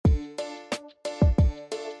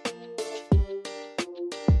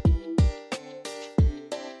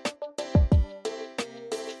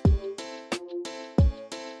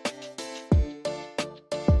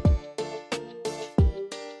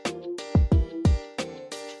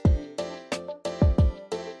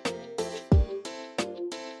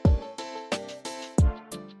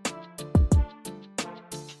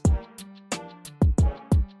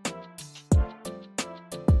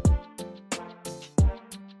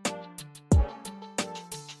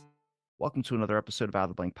Welcome to another episode of Out of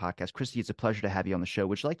the Blank Podcast. Kristy, it's a pleasure to have you on the show.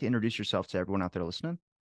 Would you like to introduce yourself to everyone out there listening?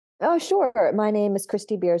 Oh, sure. My name is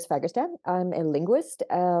Kristy Fägersten. I'm a linguist,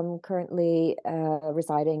 currently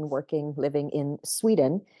residing, working, living in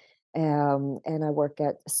Sweden, and I work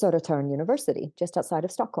at Södertörn University, just outside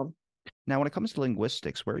of Stockholm. Now, when it comes to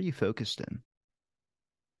linguistics, where are you focused in?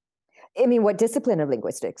 I mean, what discipline of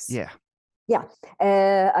linguistics? Yeah. Yeah,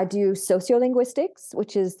 I do sociolinguistics,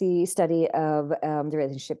 which is the study of the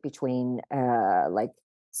relationship between like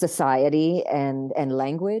society and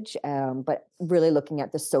language, but really looking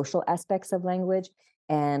at the social aspects of language.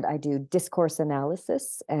 And I do discourse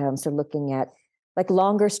analysis, so looking at like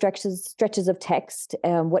longer stretches of text,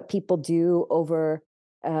 what people do over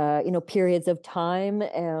periods of time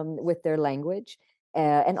with their language.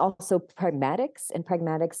 And also pragmatics, and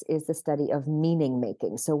pragmatics is the study of meaning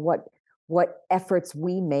making. So what efforts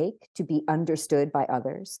we make to be understood by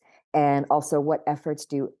others, and also what efforts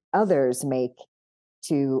do others make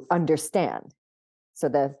to understand. So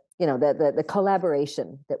the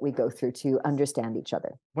collaboration that we go through to understand each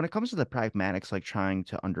other. When it comes to the pragmatics, like trying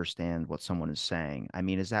to understand what someone is saying, I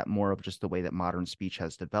mean, is that more of just the way that modern speech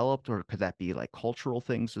has developed, or could that be like cultural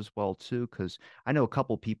things as well too? Because I know a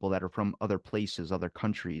couple people that are from other places, other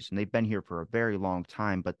countries, and they've been here for a very long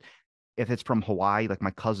time, but if it's from Hawaii, like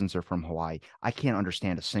my cousins are from Hawaii, I can't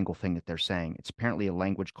understand a single thing that they're saying. It's apparently a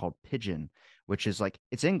language called Pidgin, which is like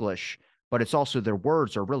it's English, but it's also their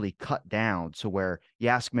words are really cut down to where you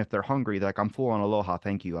ask them if they're hungry, they're like, I'm full on aloha,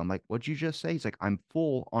 thank you. I'm like, what'd you just say? He's like, I'm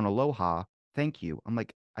full on aloha, thank you. I'm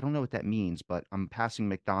like, I don't know what that means, but I'm passing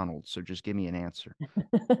McDonald's, so just give me an answer.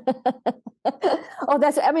 Oh,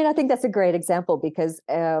 I mean, I think that's a great example because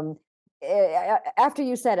after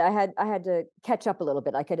you said I had to catch up a little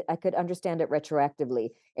bit. I could understand it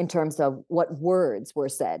retroactively in terms of what words were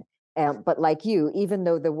said. But like you, even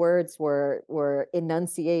though the words were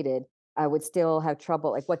enunciated, I would still have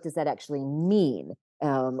trouble. Like, what does that actually mean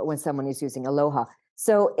when someone is using aloha?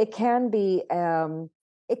 So it can be,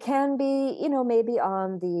 maybe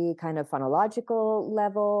on the kind of phonological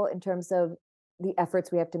level in terms of the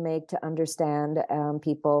efforts we have to make to understand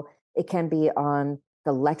people. It can be on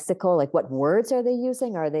the lexical, like what words are they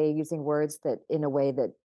using? Are they using words that in a way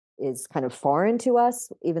that is kind of foreign to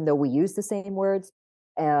us, even though we use the same words?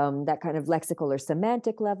 That kind of lexical or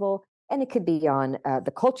semantic level. And it could be on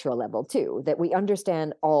the cultural level too, that we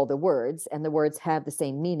understand all the words and the words have the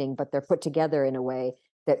same meaning, but they're put together in a way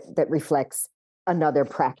that reflects another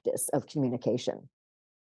practice of communication.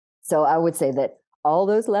 So I would say that all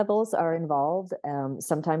those levels are involved,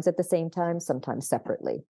 sometimes at the same time, sometimes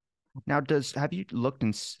separately. Now, does have you looked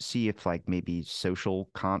and see if like maybe social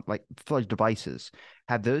like for like devices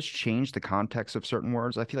have those changed the context of certain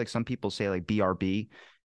words? I feel like some people say like BRB,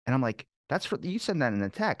 and I'm like, that's for you send that in the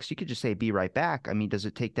text. You could just say be right back. I mean, does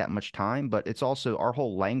it take that much time? But it's also our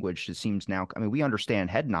whole language, it seems now. I mean, we understand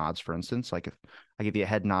head nods, for instance. Like if I give you a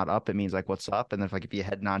head nod up, it means like what's up. And if I give you a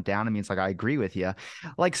head nod down, it means like I agree with you.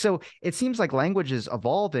 Like so it seems like language is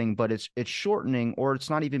evolving, but it's shortening or it's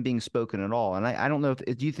not even being spoken at all. And I don't know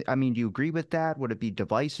if do you I mean, do you agree with that? Would it be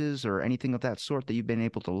devices or anything of that sort that you've been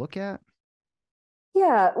able to look at?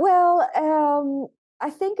 Yeah, well, I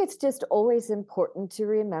think it's just always important to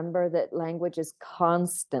remember that language is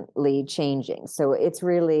constantly changing. So it's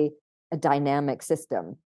really a dynamic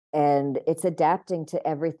system and it's adapting to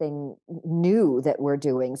everything new that we're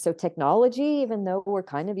doing. So technology, even though we're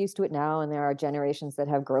kind of used to it now, and there are generations that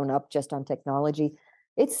have grown up just on technology,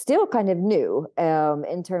 it's still kind of new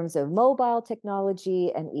in terms of mobile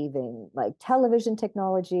technology and even like television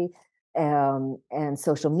technology and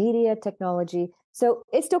social media technology. So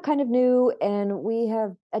it's still kind of new, and we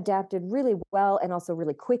have adapted really well and also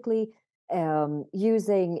really quickly,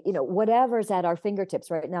 using whatever's at our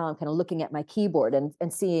fingertips right now. I'm kind of looking at my keyboard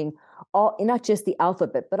and seeing all, not just the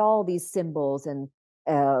alphabet, but all these symbols and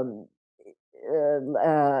um,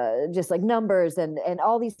 just like numbers and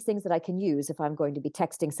all these things that I can use if I'm going to be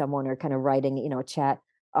texting someone or kind of writing a chat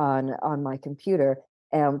on my computer.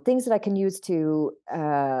 Things that I can use to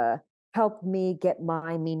help me get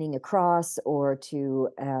my meaning across, or to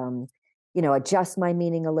adjust my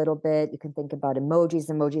meaning a little bit. You can think about emojis.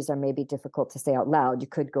 Emojis are maybe difficult to say out loud. You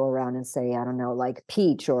could go around and say, I don't know, like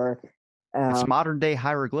peach or It's um, modern day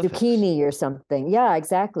hieroglyphics. zucchini or something. Yeah,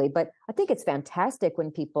 exactly. But I think it's fantastic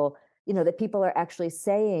when people, that people are actually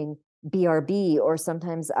saying BRB, or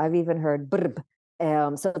sometimes I've even heard brb.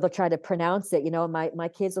 So they'll try to pronounce it. My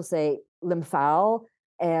kids will say limfao,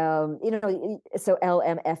 so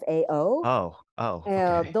LMFAO.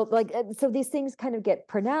 Okay. They'll like so these things kind of get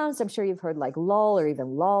pronounced. I'm sure you've heard like lol or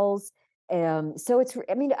even lols. So it's.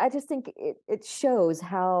 I mean, I just think it shows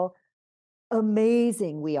how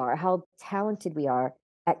amazing we are, how talented we are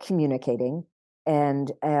at communicating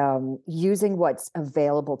and using what's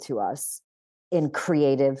available to us in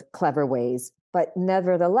creative, clever ways, but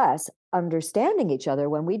nevertheless understanding each other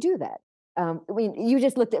when we do that. I mean, you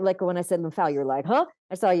just looked at like when I said lymphal, you're like, huh?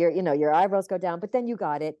 I saw your, your eyebrows go down, but then you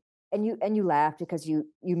got it, and you laughed because you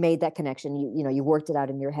made that connection. You worked it out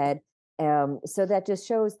in your head. So that just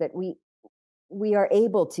shows that we are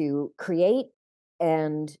able to create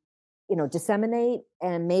and disseminate,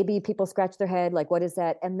 and maybe people scratch their head like, what is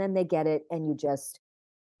that? And then they get it, and you just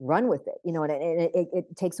run with it, and it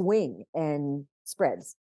takes wing and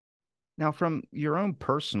spreads. Now, from your own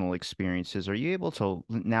personal experiences, are you able to,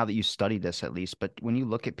 now that you study this at least, but when you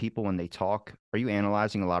look at people when they talk, are you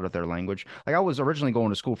analyzing a lot of their language? Like I was originally going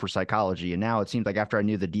to school for psychology, and now it seems like after I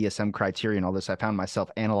knew the DSM criteria and all this, I found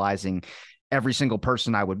myself analyzing every single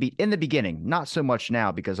person I would meet in the beginning. Not so much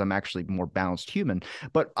now because I'm actually more balanced human,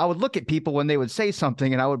 but I would look at people when they would say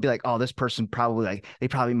something and I would be like, oh, this person probably like they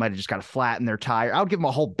probably might have just got a flat in their tire. I would give them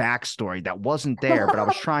a whole backstory that wasn't there, but I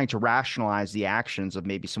was trying to rationalize the actions of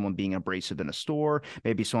maybe someone being abrasive in a store,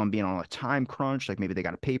 maybe someone being on a time crunch, like maybe they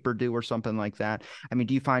got a paper due or something like that. I mean,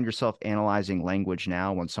 do you find yourself analyzing language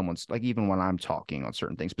now when someone's like, even when I'm talking on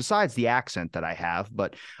certain things, besides the accent that I have,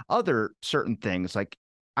 but other certain things like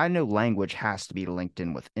I know language has to be linked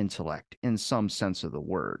in with intellect in some sense of the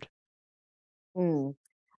word. Mm.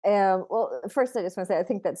 Well, first, I just want to say I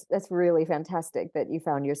think that's really fantastic that you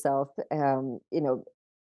found yourself, kind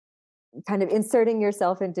of inserting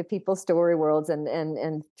yourself into people's story worlds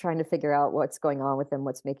and trying to figure out what's going on with them,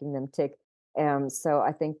 what's making them tick. So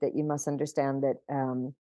I think that you must understand that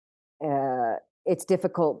uh, it's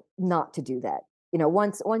difficult not to do that.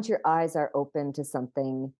 Once your eyes are open to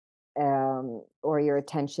something, or your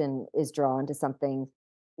attention is drawn to something,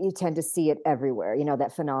 you tend to see it everywhere.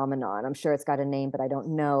 That phenomenon. I'm sure it's got a name, but I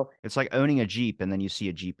don't know. It's like owning a Jeep and then you see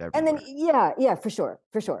a Jeep And then, everywhere. yeah, yeah, for sure,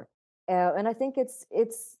 for sure. And I think it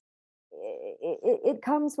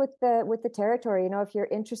comes with the territory. If you're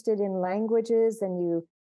interested in languages and you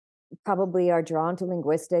probably are drawn to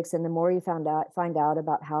linguistics, and the more you find out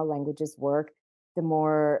about how languages work, the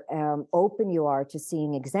more open you are to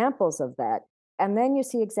seeing examples of that, and then you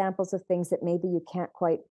see examples of things that maybe you can't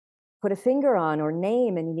quite put a finger on or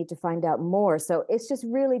name, and you need to find out more. So it's just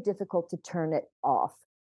really difficult to turn it off.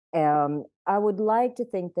 I would like to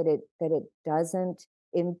think that it doesn't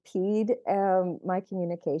impede my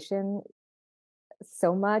communication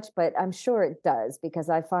so much, but I'm sure it does, because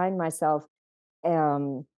I find myself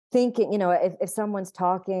thinking, if someone's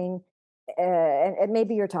talking, and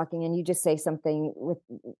maybe you're talking and you just say something with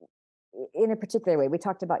in a particular way. We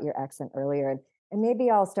talked about your accent earlier, and maybe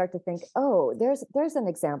I'll start to think, oh, there's an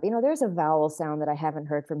example. There's a vowel sound that I haven't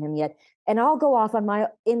heard from him yet, and I'll go off on my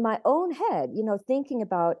in my own head, thinking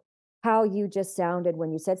about how you just sounded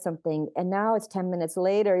when you said something, and now it's 10 minutes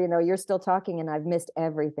later. You're still talking, and I've missed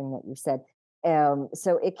everything that you said.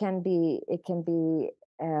 So it can be a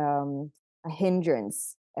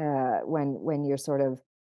hindrance when you're sort of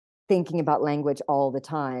thinking about language all the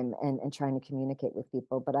time and trying to communicate with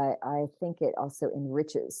people. But I think it also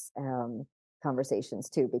enriches conversations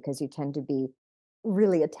too, because you tend to be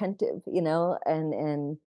really attentive,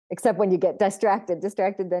 and except when you get distracted,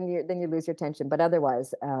 then you lose your attention. But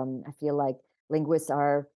otherwise, I feel like linguists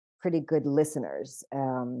are pretty good listeners,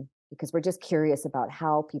 because we're just curious about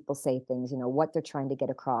how people say things, what they're trying to get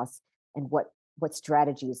across, and what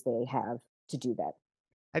strategies they have to do that.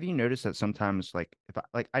 Have you noticed that sometimes, like, if I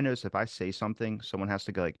like, I notice if I say something, someone has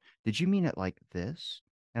to go like, "Did you mean it like this?"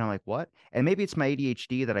 And I'm like, "What?" And maybe it's my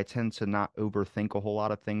ADHD that I tend to not overthink a whole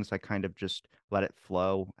lot of things. I kind of just let it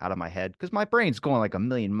flow out of my head because my brain's going like a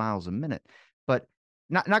million miles a minute. But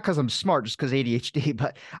not because I'm smart, just because ADHD.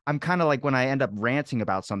 But I'm kind of like when I end up ranting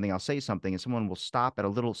about something, I'll say something and someone will stop at a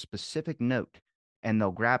little specific note and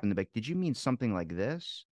they'll grab and they'll be like, "Did you mean something like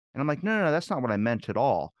this?" And I'm like, "No, no, no, that's not what I meant at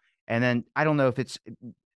all." And then I don't know if it's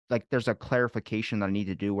like there's a clarification that I need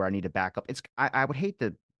to do where I need to back up. I would hate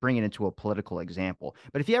to bring it into a political example,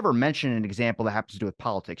 but if you ever mention an example that happens to do with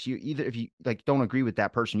politics, you either if you like don't agree with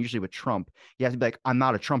that person, usually with Trump, you have to be like, I'm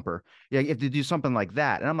not a Trumper. Yeah, you have to do something like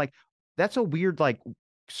that. And I'm like, that's a weird like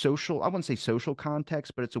social, I wouldn't say social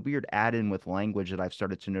context, but it's a weird add in with language that I've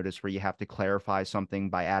started to notice where you have to clarify something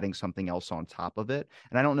by adding something else on top of it.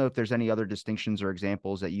 And I don't know if there's any other distinctions or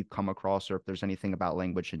examples that you've come across, or if there's anything about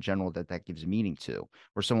language in general that gives meaning to,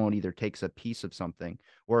 where someone either takes a piece of something,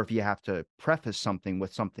 or if you have to preface something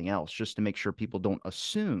with something else just to make sure people don't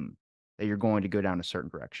assume that you're going to go down a certain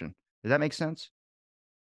direction. Does that make sense?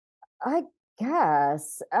 I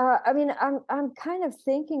guess. I mean, I'm kind of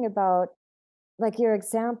thinking about like your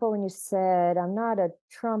example when you said I'm not a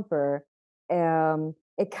Trumper.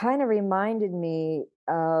 it kind of reminded me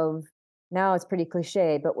of, now it's pretty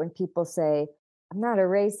cliche, but when people say, I'm not a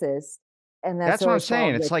racist, and that's That's what I'm always saying.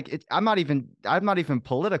 followed It's with, like I'm not even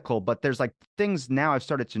political, but there's like things now I've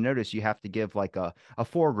started to notice you have to give like a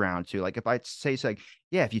foreground to. Like if I say like,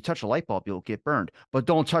 yeah, if you touch a light bulb, you'll get burned, but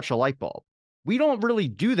don't touch a light bulb. We don't really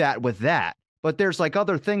do that with that. But there's like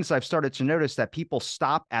other things I've started to notice that people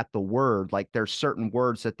stop at the word. Like there's certain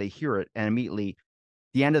words that they hear it and immediately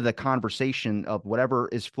the end of the conversation of whatever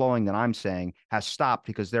is flowing that I'm saying has stopped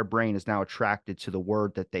because their brain is now attracted to the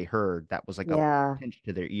word that they heard that was like a yeah, pinch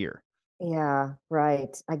to their ear. yeah,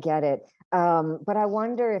 right. I get it. But I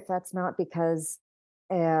wonder if that's not because,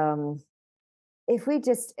 um, if we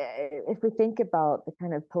think about the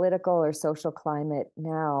kind of political or social climate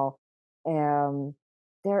now, um,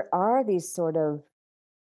 there are these sort of,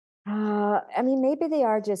 I mean, maybe they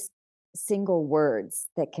are just single words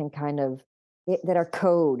that can kind of, that are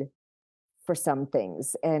code for some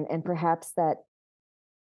things, and perhaps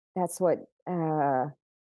that's what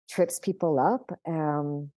trips people up.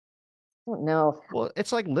 I don't know. Well,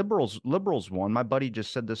 it's like liberals one. My buddy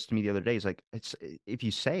just said this to me the other day. He's like, it's if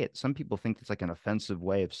you say it, some people think it's like an offensive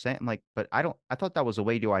way of saying. I'm like, but I don't. I thought that was a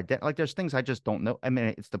way to identify. Like, there's things I just don't know. I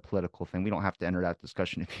mean, it's the political thing. We don't have to enter that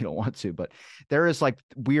discussion if you don't want to. But there is like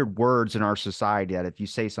weird words in our society that if you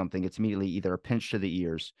say something, it's immediately either a pinch to the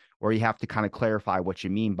ears, or you have to kind of clarify what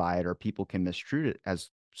you mean by it, or people can mistreat it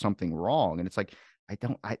as something wrong. And it's like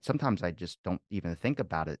I sometimes I just don't even think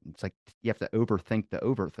about it. It's like you have to overthink the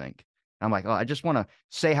overthink. I'm like, oh, I just want to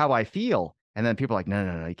say how I feel. And then people are like, no,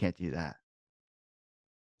 no, no, you can't do that.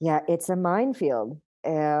 Yeah, it's a minefield.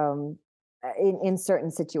 In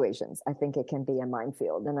certain situations, I think it can be a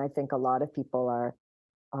minefield, and I think a lot of people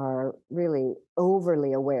are really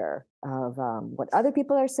overly aware of what other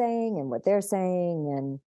people are saying and what they're saying,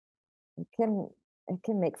 and it can it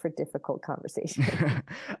can make for difficult conversation.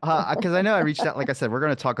 Because I know I reached out, like I said, we're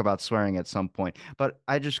going to talk about swearing at some point, but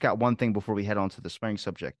I just got one thing before we head on to the swearing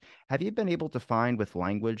subject. Have you been able to find with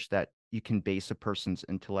language that you can base a person's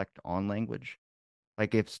intellect on language?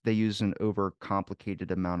 Like if they use an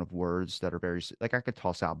overcomplicated amount of words that are like I could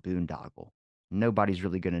toss out boondoggle. Nobody's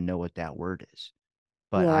really going to know what that word is.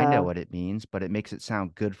 But I know Yeah, what it means, but it makes it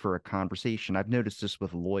sound good for a conversation. I've noticed this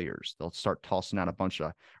with lawyers. They'll start tossing out a bunch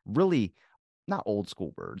of really not old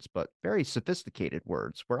school words, but very sophisticated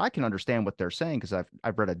words where I can understand what they're saying because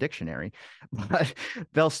I've read a dictionary, but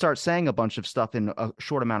they'll start saying a bunch of stuff in a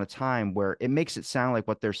short amount of time where it makes it sound like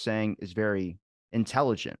what they're saying is very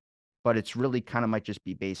intelligent, but it's really kind of might just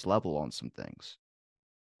be base level on some things.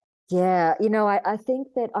 yeah. I think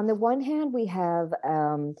that on the one hand we have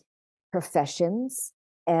professions,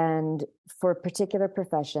 and for particular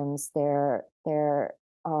professions there's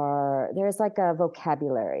like a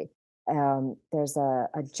vocabulary, there's a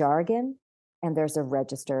jargon, and there's a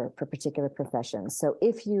register for particular professions. So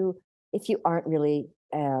if you aren't really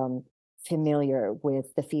familiar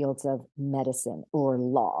with the fields of medicine or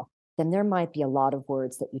law, then there might be a lot of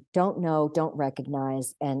words that you don't know, don't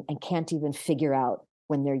recognize, and can't even figure out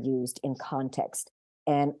when they're used in context.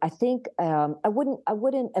 And I think I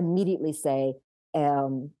wouldn't immediately say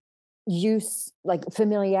um, use, like,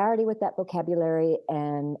 familiarity with that vocabulary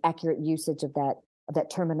and accurate usage of that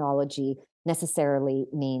terminology necessarily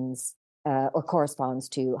means or corresponds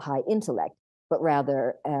to high intellect, but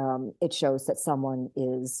rather it shows that someone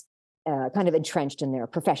is kind of entrenched in their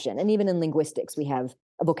profession. And even in linguistics, we have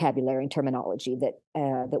a vocabulary and terminology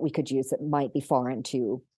that we could use that might be foreign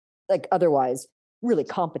to, like, otherwise really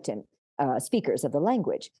competent speakers of the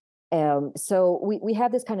language. So we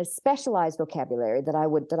have this kind of specialized vocabulary that I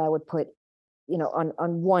would put,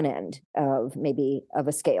 on one end of maybe of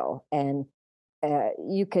a scale, and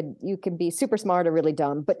you can be super smart or really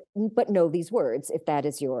dumb, but know these words if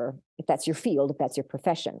that's your field, if that's your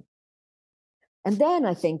profession. And then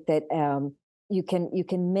I think that you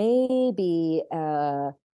can maybe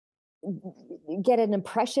get an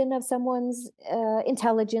impression of someone's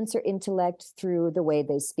intelligence or intellect through the way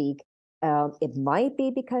they speak. It might be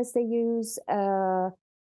because they use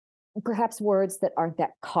perhaps words that aren't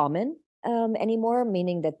that common anymore,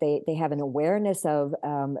 meaning that they have an awareness of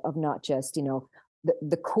not just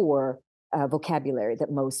the core vocabulary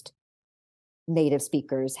that most native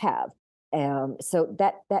speakers have. So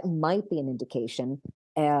that might be an indication.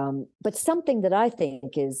 But something that I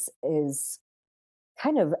think is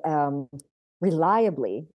kind of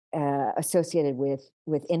reliably associated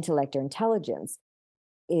with intellect or intelligence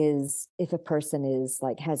is if a person is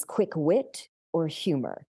like has quick wit or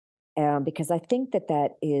humor, because I think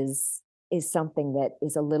that is something that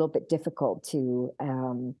is a little bit difficult to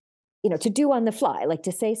to do on the fly, like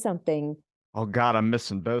to say something Oh God, I'm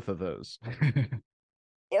missing both of those.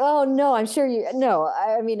 Oh no, I'm sure you no.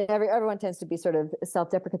 I mean, everyone tends to be sort of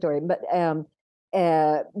self-deprecatory, but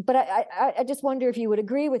I just wonder if you would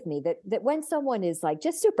agree with me that when someone is like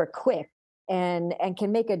just super quick and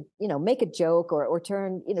can make a make a joke or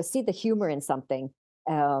turn see the humor in something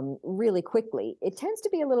really quickly, it tends to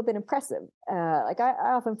be a little bit impressive. Like I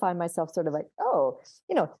often find myself sort of like, oh,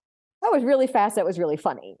 you know, that was really fast. That was really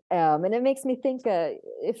funny, and it makes me think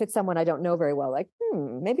if it's someone I don't know very well, like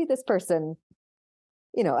maybe this person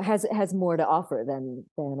has more to offer than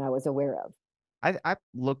I was aware of. I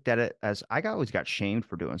looked at it as always got shamed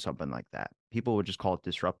for doing something like that. People would just call it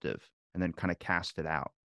disruptive and then kind of cast it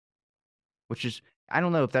out, which is I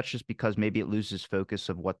don't know if that's just because maybe it loses focus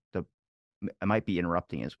of what it might be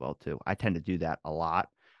interrupting as well too. I tend to do that a lot.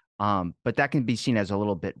 But that can be seen as a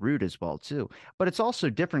little bit rude as well too. But it's also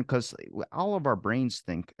different because all of our brains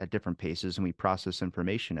think at different paces and we process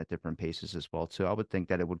information at different paces as well too. I would think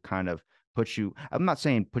that it would kind of put you, I'm not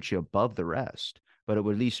saying put you above the rest, but it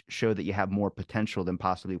would at least show that you have more potential than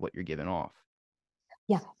possibly what you're giving off.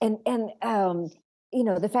 Yeah, and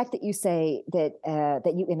the fact that you say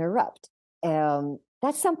that you interrupt,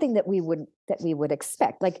 that's something that we would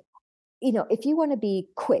expect. Like, if you want to be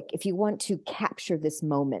quick, if you want to capture this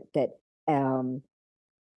moment um,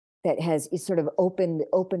 that has is sort of opened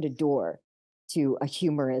a door to a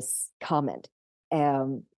humorous comment,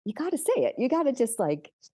 you got to say it. You got to just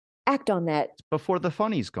like act on that. Before the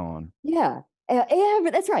funny's gone. Yeah, yeah,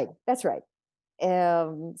 but that's right. That's right.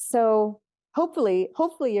 So hopefully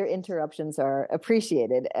your interruptions are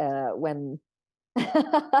appreciated when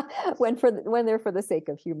when they're for the sake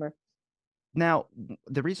of humor. Now,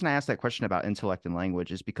 the reason I asked that question about intellect and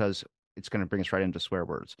language is because it's going to bring us right into swear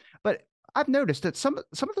words. But I've noticed that some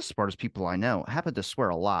of the smartest people I know happen to swear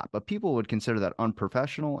a lot, but people would consider that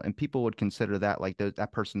unprofessional, and people would consider that like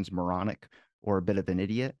that person's moronic or a bit of an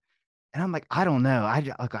idiot. And I'm like, I don't know.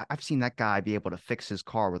 I've seen that guy be able to fix his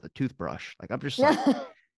car with a toothbrush. Like I'm just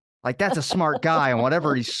like that's a smart guy and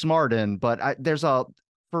whatever he's smart in. But there's a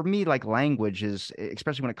for me like language is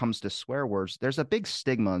especially when it comes to swear words. There's a big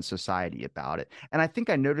stigma in society about it, and I think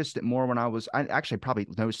I noticed it more when I actually probably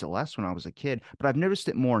noticed it less when I was a kid, but I've noticed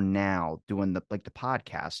it more now doing the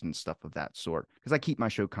podcast and stuff of that sort because I keep my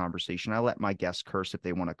show conversation. I let my guests curse if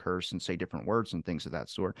they want to curse and say different words and things of that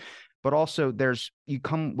sort. But also, you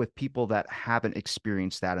come with people that haven't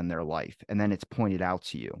experienced that in their life, and then it's pointed out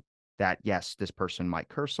to you that yes, this person might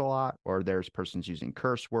curse a lot, or there's persons using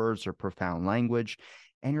curse words or profound language.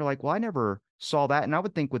 And you're like, well, I never saw that. And I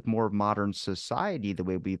would think with more modern society, the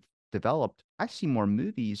way we've developed, I see more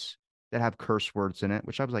movies that have curse words in it,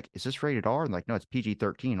 which I was like, is this rated R? And like, no, it's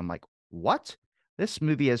PG-13. I'm like, what? This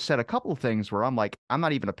movie has said a couple of things where I'm like, I'm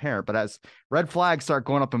not even a parent, but as red flags start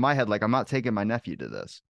going up in my head, like, I'm not taking my nephew to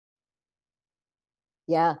this.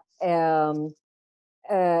 Yeah. I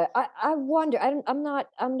wonder. I'm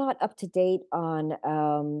not up to date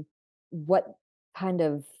on what kind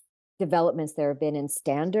of developments there have been in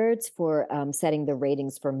standards for setting the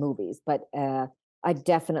ratings for movies, but I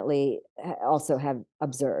definitely also have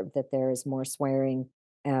observed that there is more swearing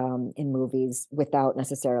in movies without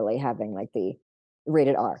necessarily having like the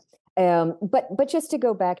rated R. But just to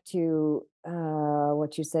go back to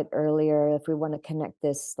what you said earlier, if we want to connect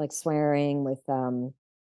this like swearing with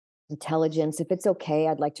intelligence. If it's okay,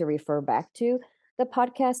 I'd like to refer back to the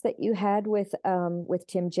podcast that you had with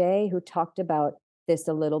Tim J, who talked about this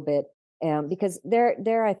a little bit, because I'm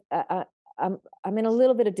in a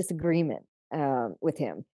little bit of disagreement with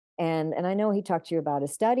him. And I know he talked to you about a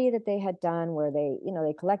study that they had done where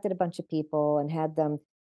they collected a bunch of people and had them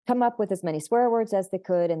come up with as many swear words as they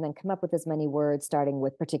could, and then come up with as many words starting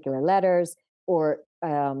with particular letters, or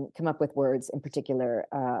come up with words in particular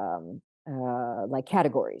like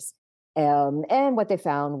categories. And what they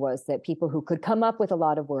found was that people who could come up with a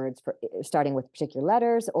lot of words for starting with particular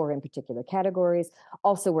letters or in particular categories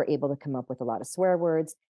also were able to come up with a lot of swear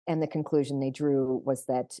words. And the conclusion they drew was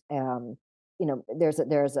that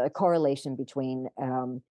there's a correlation between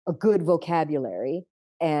a good vocabulary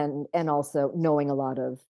and also knowing a lot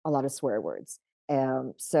of swear words.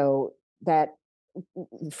 So that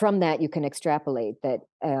from that you can extrapolate that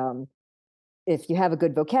if you have a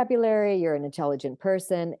good vocabulary, you're an intelligent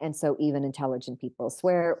person. And so even intelligent people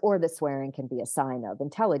swear, or the swearing can be a sign of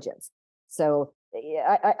intelligence. So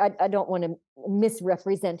I don't want to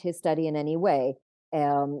misrepresent his study in any way.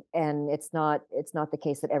 And it's not the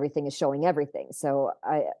case that everything is showing everything. So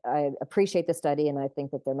I appreciate the study, and I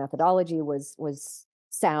think that their methodology was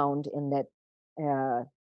sound in that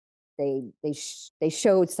they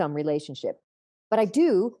showed some relationship. But I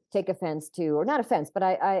do take offense to, or not offense, but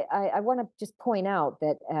I want to just point out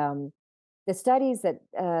that the studies that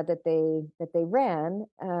they ran,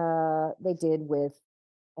 they did with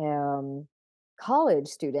um, college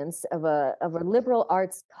students of a liberal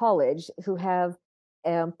arts college who have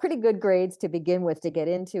pretty good grades to begin with to get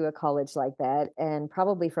into a college like that, and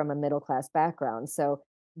probably from a middle class background. So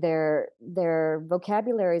their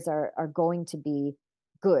vocabularies are going to be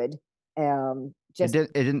good. Just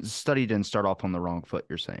It didn't study didn't start off on the wrong foot,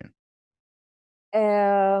 you're saying.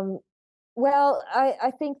 um, well,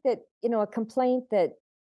 I think that a complaint that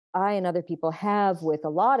I and other people have with a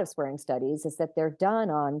lot of swearing studies is that they're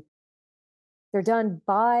done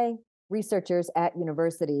by researchers at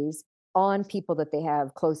universities on people that they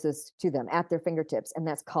have closest to them at their fingertips, and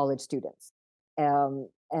that's college students.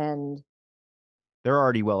 And They're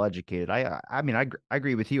already well educated. I mean, I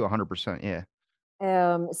agree with you 100%. Yeah.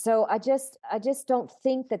 so I just don't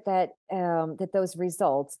think that those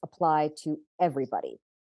results apply to everybody.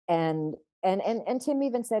 And and Tim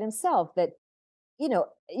even said himself that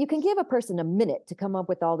you can give a person a minute to come up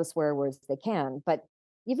with all the swear words they can, but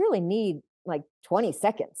you really need like 20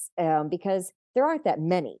 seconds, because there aren't that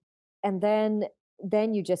many. And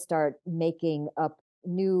then you just start making up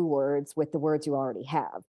new words with the words you already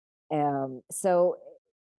have. So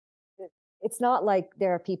it's not like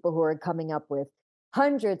there are people who are coming up with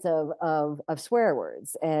hundreds of swear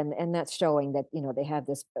words, and that's showing that they have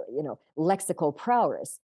this lexical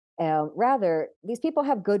prowess. Rather, these people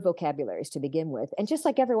have good vocabularies to begin with, and just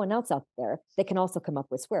like everyone else out there, they can also come up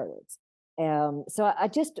with swear words. So I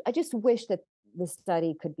just wish that the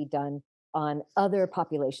study could be done on other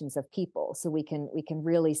populations of people, so we can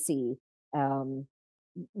really see um,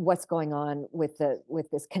 what's going on with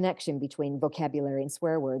this connection between vocabulary and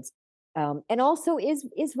swear words. And also, is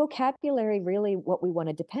vocabulary really what we want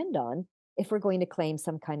to depend on if we're going to claim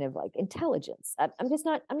some kind of like intelligence? I'm just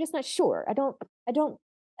not sure. I don't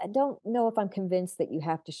know if I'm convinced that you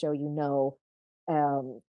have to show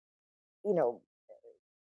um, you know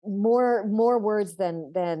more words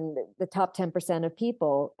than the top 10% of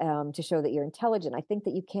people, to show that you're intelligent. I think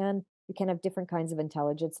that you can have different kinds of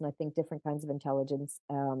intelligence, and I think different kinds of intelligence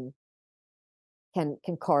can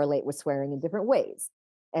correlate with swearing in different ways.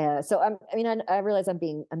 So I realize I'm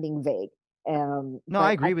being vague, No,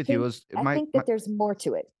 I but agree with you. It was I think that there's more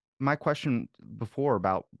to it. my question before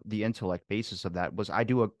about the intellect basis of that was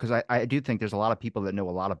because I do think there's a lot of people that know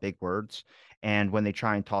a lot of big words, and when they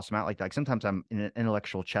try and toss them out like sometimes I'm in an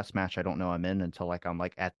intellectual chess match I don't know I'm in until like I'm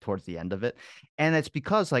like at towards the end of it. And it's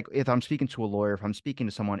because like if I'm speaking to a lawyer, if I'm speaking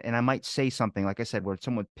to someone and I might say something like I said where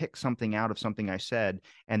someone picks something out of something I said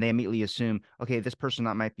and they immediately assume, okay, this person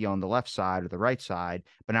that might be on the left side or the right side,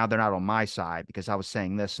 but now they're not on my side because I was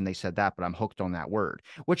saying this and they said that, but I'm hooked on that word,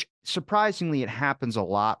 which surprisingly it happens a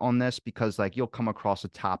lot on this because like you'll come across a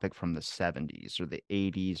topic from the 70s or the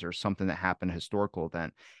 80s or something that happened a historical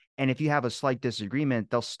event. And if you have a slight disagreement,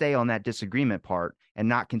 they'll stay on that disagreement part and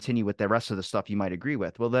not continue with the rest of the stuff you might agree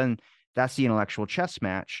with. Well, then that's the intellectual chess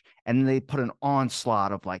match. And they put an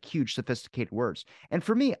onslaught of like huge sophisticated words. And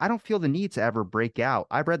for me, I don't feel the need to ever break out.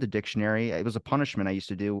 I've read the dictionary. It was a punishment I used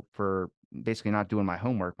to do for basically not doing my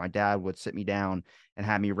homework. My dad would sit me down and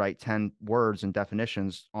had me write 10 words and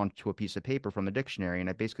definitions onto a piece of paper from the dictionary. And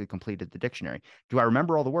I basically completed the dictionary. Do I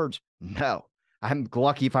remember all the words? No. I'm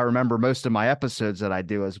lucky if I remember most of my episodes that I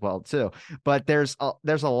do as well too. But there's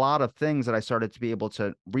a lot of things that I started to be able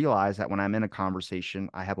to realize that when I'm in a conversation,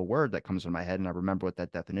 I have a word that comes in my head and I remember what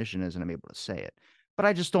that definition is and I'm able to say it. But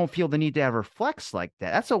I just don't feel the need to ever flex like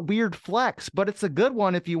that. That's a weird flex, but it's a good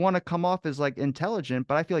one if you want to come off as like intelligent.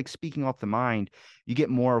 But I feel like speaking off the mind, you get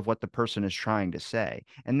more of what the person is trying to say.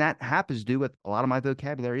 And that happens to do with a lot of my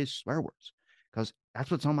vocabulary is swear words because that's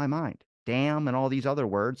what's on my mind. Damn, and all these other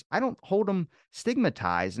words. I don't hold them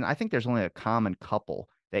stigmatized. And I think there's only a common couple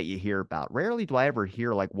that you hear about. Rarely do I ever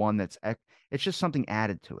hear like one it's just something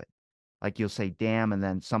added to it. Like you'll say damn and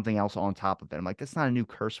then something else on top of it. I'm like, that's not a new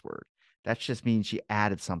curse word. That just means you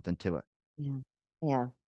added something to it. Yeah. Yeah.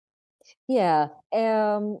 Yeah.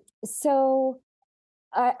 So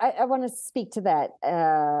I want to speak to that.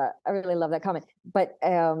 I really love that comment. But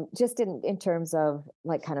just in terms of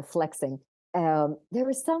like kind of flexing, there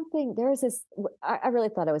was this, I really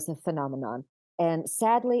thought it was a phenomenon. And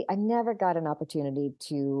sadly, I never got an opportunity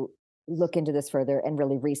to look into this further and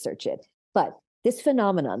really research it. But this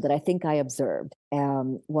phenomenon that I think I observed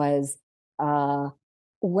was uh,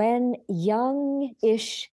 when young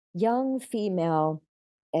female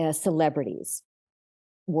celebrities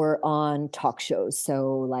were on talk shows.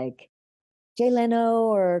 So like Jay Leno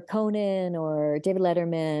or Conan or David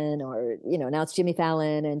Letterman, or now it's Jimmy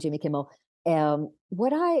Fallon and Jimmy Kimmel.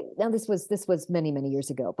 What I now this was many years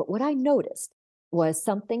ago, but what I noticed was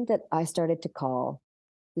something that I started to call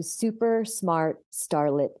the super smart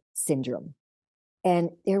starlet syndrome.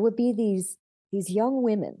 And there would be these young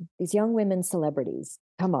women celebrities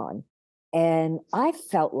come on. And I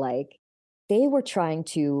felt like they were trying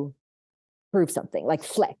to prove something, like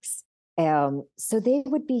flex. So they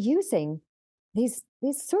would be using these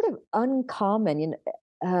sort of uncommon,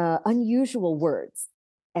 unusual words,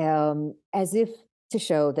 as if to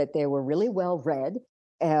show that they were really well read,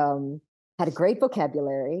 um, had a great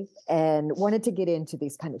vocabulary, and wanted to get into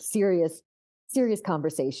these kind of serious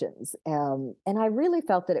conversations. And I really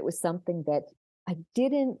felt that it was something that I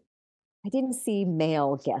didn't I didn't see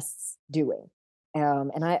male guests doing.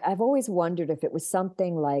 And I've always wondered if it was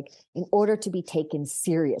something like, in order to be taken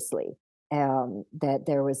seriously, that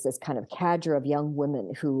there was this kind of cadre of young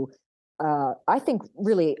women who, I think,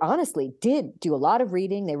 really honestly did do a lot of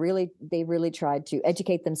reading. They really tried to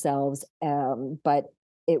educate themselves, but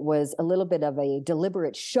it was a little bit of a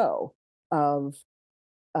deliberate show of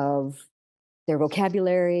of their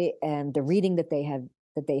vocabulary and the reading that they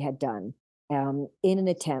had done, in an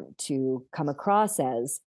attempt to come across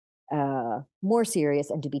as more serious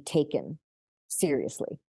and to be taken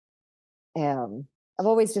seriously. I've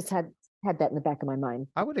always just had that in the back of my mind.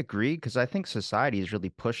 I would agree because I think society has really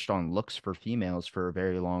pushed on looks for females for a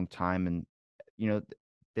very long time, and you know,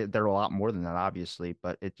 they're a lot more than that, obviously.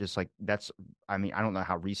 But it just like that's, I mean, I don't know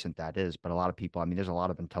how recent that is, but a lot of people, I mean, there's a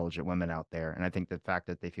lot of intelligent women out there, and I think the fact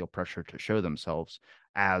that they feel pressure to show themselves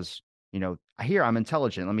as, here I'm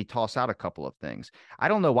intelligent. Let me toss out a couple of things. I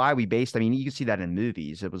don't know why we based. I mean, you can see that in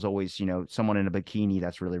movies. It was always, someone in a bikini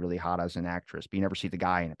that's really, really hot as an actress, but you never see the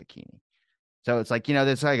guy in a bikini. So it's like,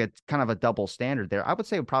 there's like a kind of a double standard there. I would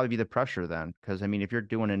say it would probably be the pressure then. Because I mean, if you're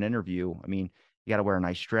doing an interview, I mean, you got to wear a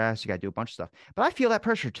nice dress, you got to do a bunch of stuff. But I feel that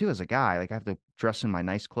pressure too as a guy. Like I have to dress in my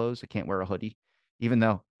nice clothes. I can't wear a hoodie, even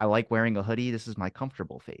though I like wearing a hoodie. This is my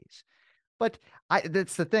comfortable phase. But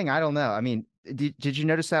that's the thing. I don't know. I mean, did you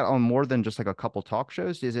notice that on more than just like a couple talk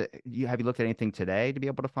shows? Have you looked at anything today to be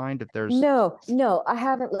able to find if there's. No, no, I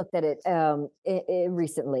haven't looked at it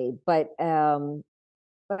recently, but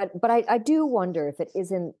I do wonder if it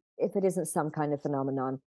isn't some kind of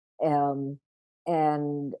phenomenon, um,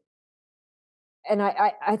 and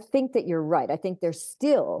I think that you're right. I think there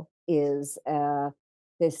still is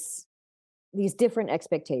this these different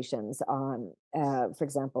expectations on, for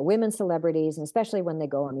example, women celebrities, and especially when they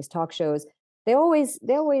go on these talk shows, they always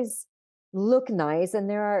look nice.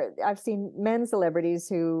 And I've seen men celebrities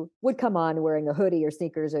who would come on wearing a hoodie or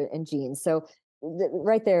sneakers and jeans. So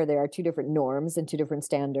right there are two different norms and two different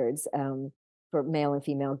standards, for male and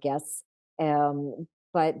female guests. Um,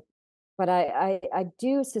 but but I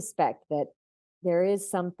do suspect that there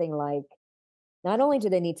is something like, not only do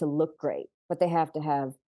they need to look great, but they have to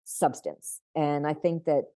have substance. And I think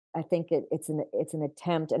it's an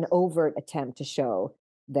attempt, an overt attempt to show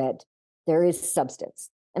that there is substance.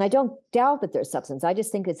 And I don't doubt that there's substance. I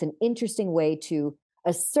just think it's an interesting way to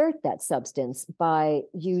assert that substance by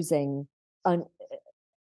using un-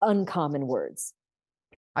 uncommon words.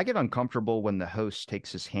 I get uncomfortable when the host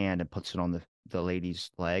takes his hand and puts it on the lady's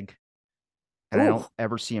leg. And I Ooh, don't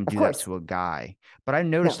ever see him of do that course. to a guy. But I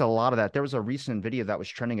noticed No, a lot of that. There was a recent video that was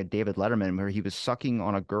trending of David Letterman where he was sucking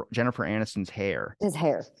on a girl, Jennifer Aniston's hair. his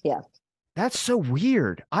hair. Yeah. That's so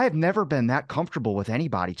weird. I have never been that comfortable with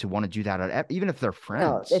anybody to want to do that, even if they're No,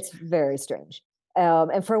 friends. it's very strange.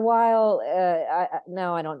 And for a while,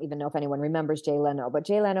 now I don't even know if anyone remembers Jay Leno, but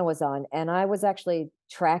Jay Leno was on, and I was actually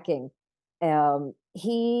tracking.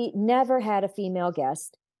 He never had a female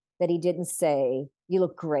guest that he didn't say, "You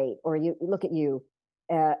look great," or "You look at you."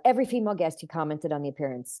 Every female guest he commented on the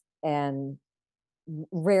appearance, and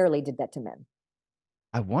rarely did that to men.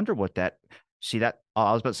 I wonder what that. See that? Oh,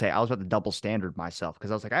 I was about to say I was about to double standard myself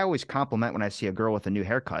because I was like, I always compliment when I see a girl with a new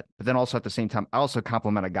haircut, but then also at the same time, I also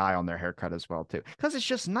compliment a guy on their haircut as well too because it's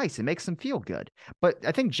just nice. It makes them feel good. But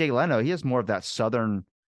I think Jay Leno, he has more of that southern.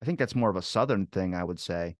 I think that's more of a southern thing. I would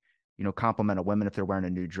say, compliment a woman if they're wearing a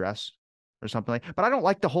new dress or something like. But I don't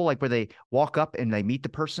like the whole like where they walk up and they meet the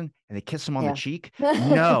person and they kiss them on the Yeah. cheek.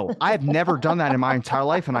 No, I have never done that in my entire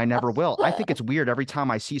life, and I never will. I think it's weird every time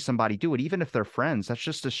I see somebody do it, even if they're friends. That's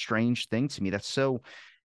just a strange thing to me. That's so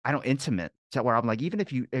I don't intimate to where I'm like, even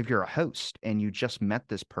if you're a host and you just met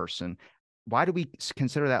this person, why do we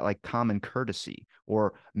consider that like common courtesy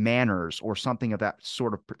or manners or something of that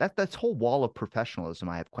sort of that's whole wall of professionalism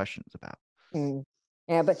I have questions about. Mm.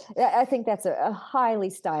 Yeah, but I think that's a highly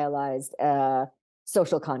stylized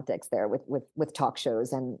social context there with talk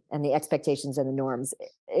shows and the expectations and the norms.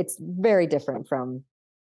 It's very different from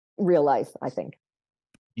real life, I think.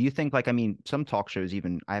 Do you think like I mean some talk shows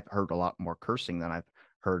even I've heard a lot more cursing than I've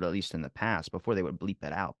heard, at least in the past, before they would bleep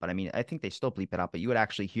it out. But I mean, I think they still bleep it out, but you would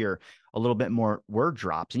actually hear a little bit more word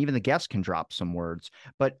drops, and even the guests can drop some words.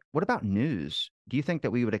 But what about news? Do you think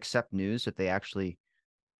that we would accept news if they actually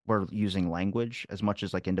were using language as much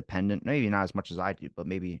as like independent? Maybe not as much as I do, but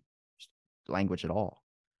maybe language at all.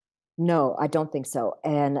 No, I don't think so.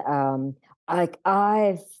 And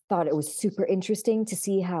I thought it was super interesting to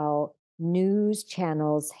see how news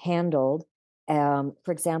channels handled, for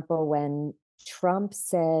example, when Trump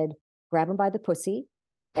said, grab him by the pussy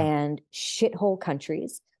and shithole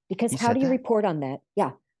countries, because He how said do you that? report on that?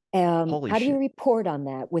 Yeah. Holy How do you shit. report on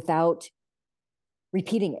that without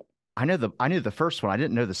repeating it? I knew the first one. I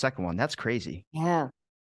didn't know the second one. That's crazy. Yeah.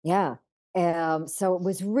 Yeah. So it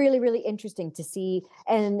was really, really interesting to see,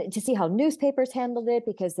 and to see how newspapers handled it,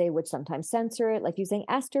 because they would sometimes censor it, like using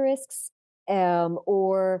asterisks,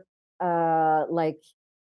 or like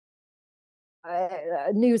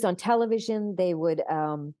news on television. They would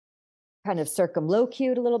kind of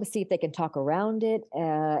circumlocute a little bit, see if they can talk around it,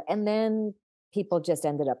 and then people just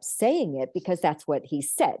ended up saying it because that's what he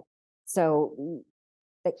said. So,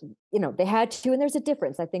 they had to, and there's a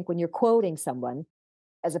difference, I think, when you're quoting someone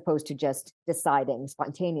as opposed to just deciding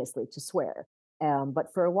spontaneously to swear.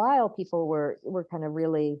 But for a while, people were kind of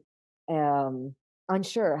really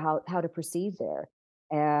unsure how to proceed there,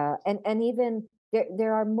 and even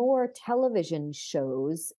there are more television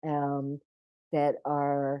shows that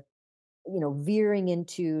are veering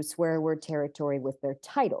into swear word territory with their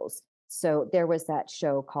titles. So there was that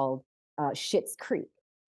show called Schitt's Creek,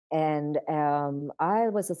 and I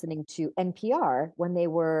was listening to NPR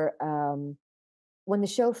when the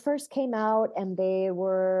show first came out, and they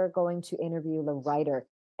were going to interview the writer,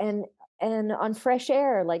 and on Fresh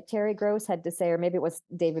Air, like Terry Gross had to say, or maybe it was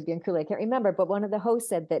David Bianculi, I can't remember, but one of the hosts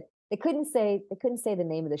said that they couldn't say the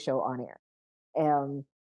name of the show on air. um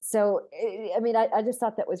so I mean, I just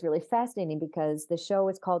thought that was really fascinating, because the show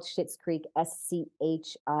is called Schitt's Creek, Schitt.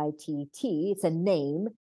 It's a name,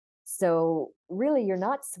 so really you're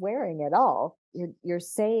not swearing at all. You're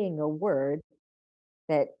saying a word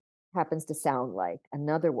that happens to sound like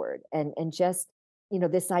another word, and just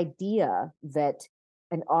this idea that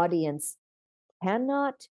an audience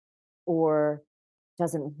cannot or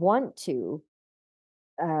doesn't want to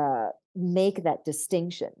make that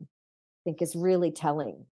distinction, I think is really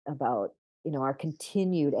telling about our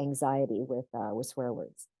continued anxiety with swear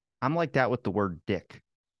words. I'm like that with the word dick.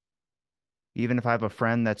 Even if I have a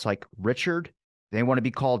friend that's like Richard, they want to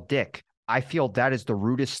be called Dick. I feel that is the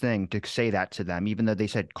rudest thing to say that to them, even though they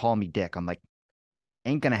said, call me Dick. I'm like,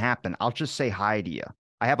 ain't gonna happen. I'll just say hi to you.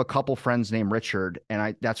 I have a couple friends named Richard,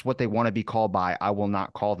 and that's what they want to be called by. I will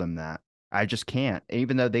not call them that. I just can't.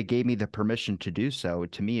 Even though they gave me the permission to do so,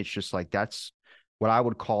 to me, it's just like that's what I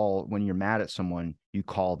would call when you're mad at someone, you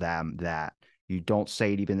call them that. You don't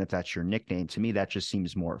say it even if that's your nickname. To me, that just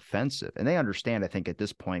seems more offensive. And they understand, I think, at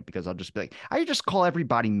this point, because I'll just be like, I just call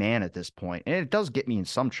everybody man at this point. And it does get me in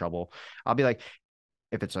some trouble. I'll be like,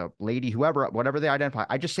 if it's a lady, whoever, whatever they identify,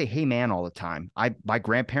 I just say, hey man, all the time. My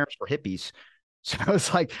grandparents were hippies. So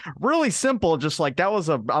it's like really simple. Just like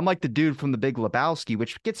I'm like the dude from the Big Lebowski,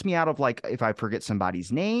 which gets me out of like, if I forget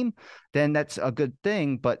somebody's name, then that's a good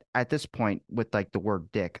thing. But at this point, with like the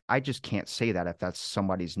word dick, I just can't say that if that's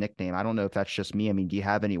somebody's nickname. I don't know if that's just me. I mean, do you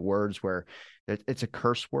have any words where it's a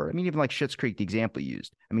curse word? I mean, even like Schitt's Creek, the example you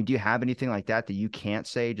used. I mean, do you have anything like that that you can't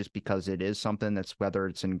say just because it is something that's, whether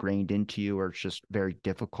it's ingrained into you or it's just very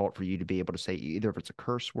difficult for you to be able to say, either if it's a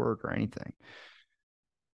curse word or anything?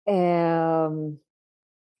 um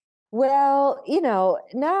well,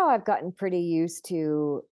 now I've gotten pretty used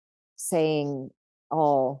to saying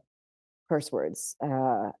all curse words.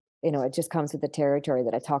 It just comes with the territory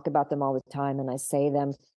that I talk about them all the time and I say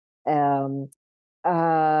them. Um,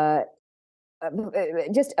 uh,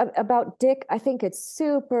 just about Dick, I think it's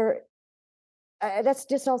super. That's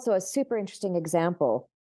just also a super interesting example,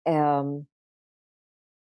 um,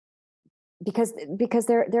 because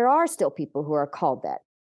there are still people who are called that,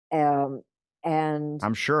 and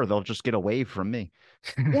I'm sure they'll just get away from me.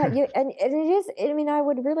 yeah, and it is. I mean, I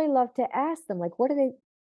would really love to ask them, like, what do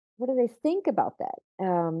they think about that?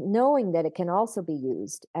 Knowing that it can also be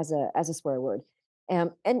used as a swear word.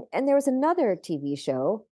 And there was another TV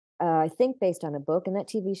show, I think based on a book, and that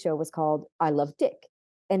TV show was called I Love Dick,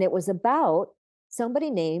 and it was about somebody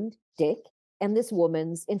named Dick and this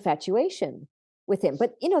woman's infatuation with him.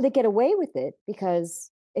 But they get away with it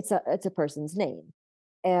because it's a person's name.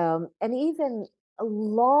 And even a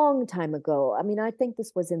long time ago, I mean, I think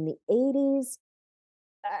this was in the 80s.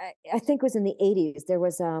 I think it was in the 80s. There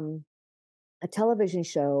was a television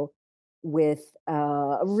show. with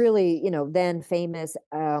a really, then famous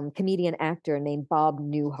comedian actor named Bob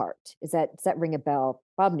Newhart. Does that ring a bell?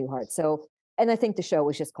 Bob Newhart. So, and I think the show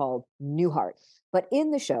was just called Newhart. But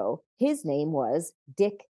in the show, his name was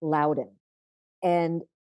Dick Loudon. And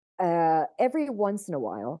every once in a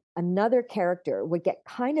while, another character would get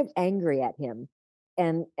kind of angry at him,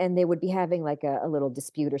 and they would be having like a little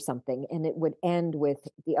dispute or something, and it would end with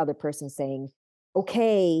the other person saying,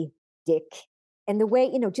 "Okay, Dick." And the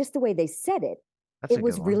way, just the way they said it, That's it a good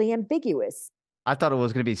was one. really ambiguous. I thought it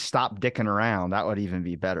was going to be stop dicking around. That would even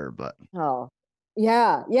be better, but Oh,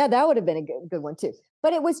 yeah, yeah, that would have been a good one too.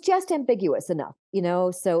 But it was just ambiguous enough,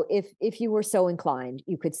 So if you were so inclined,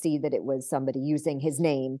 you could see that it was somebody using his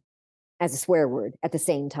name as a swear word at the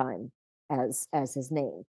same time as his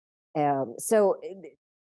name. So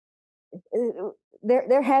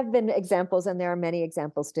there have been examples, and there are many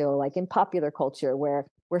examples still, like in popular culture, where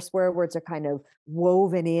swear words are kind of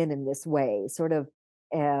woven in this way, sort of,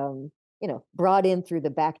 brought in through the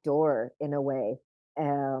back door in a way,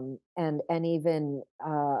 and even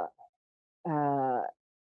uh,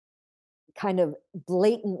 kind of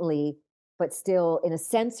blatantly, but still in a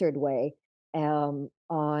censored way, on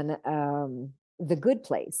the Good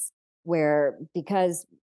Place, where because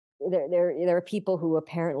there are people who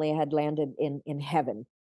apparently had landed in heaven,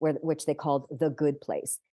 which they called the Good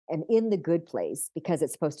Place, and in the Good Place, because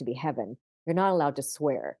it's supposed to be heaven, you're not allowed to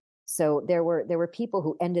swear. So there were people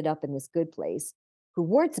who ended up in this good place who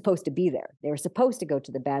weren't supposed to be there. They were supposed to go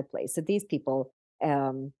to the bad place. So these people,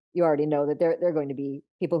 you already know that they're going to be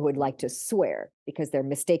people who would like to swear because they're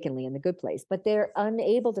mistakenly in the good place, but they're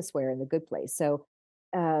unable to swear in the good place. So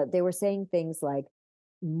they were saying things like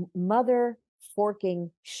mother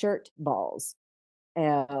forking shirt balls.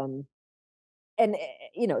 Um, and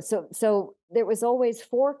so there was always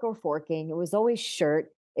fork or forking. It was always shirt.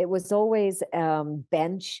 It was always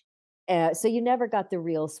bench. So you never got the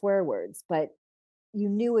real swear words, but you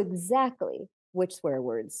knew exactly which swear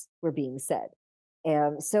words were being said.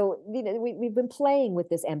 So we've been playing with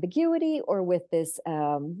this ambiguity or with this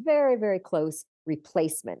very, very close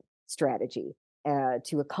replacement strategy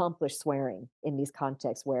to accomplish swearing in these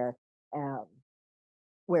contexts um,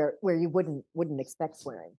 where you wouldn't expect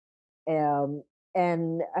swearing. Um,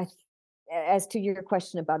 and as to your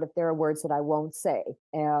question about if there are words that I won't say,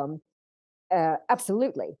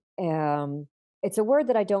 absolutely. It's a word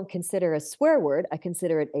that I don't consider a swear word. I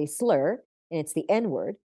consider it a slur, and it's the N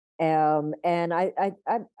word. And I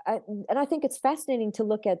think it's fascinating to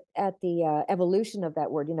look at the evolution of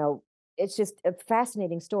that word. It's just a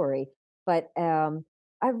fascinating story. But I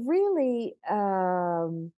really,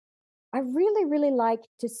 I really, really like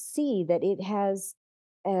to see that it has,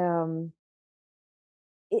 um,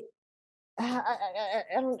 it.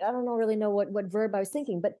 I don't know really know what verb I was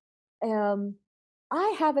thinking, but um,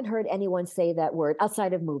 I haven't heard anyone say that word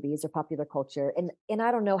outside of movies or popular culture, and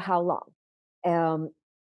I don't know how long. Um,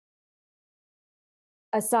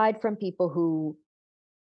 Aside from people who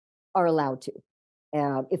are allowed to,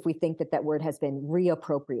 if we think that that word has been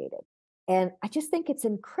reappropriated, and I just think it's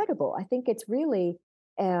incredible. I think it's really,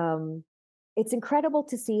 um, it's incredible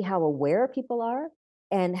to see how aware people are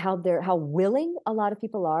and how willing a lot of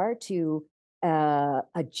people are to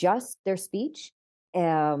adjust their speech,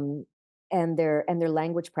 um, and their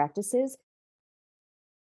language practices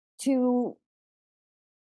to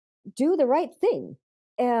do the right thing.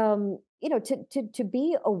 To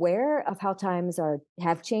be aware of how times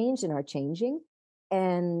have changed and are changing,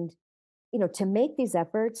 and to make these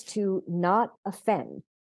efforts to not offend,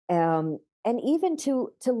 and even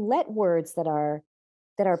to let words that are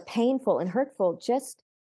painful and hurtful just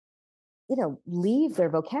leave their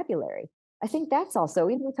vocabulary. I think that's also,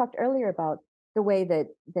 even we talked earlier about the way that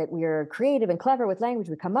we're creative and clever with language,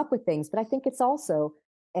 we come up with things, but I think it's also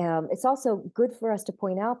good for us to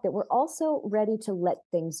point out that we're also ready to let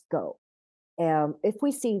things go. If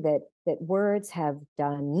we see that words have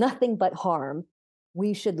done nothing but harm,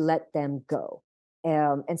 we should let them go.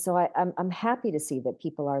 And so I'm happy to see that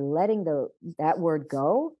people are letting that word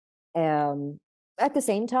go. At the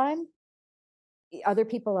same time, other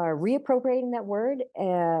people are reappropriating that word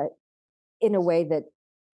in a way that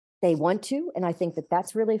they want to, and I think that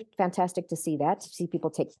that's really fantastic to see that, to see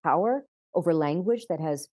people take power over language that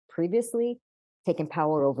has previously taken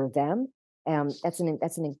power over them. That's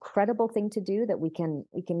an incredible thing to do, that we can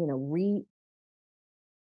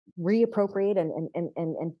reappropriate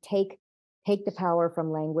and take the power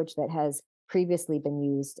from language that has previously been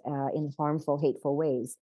used in harmful, hateful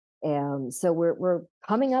ways. So we're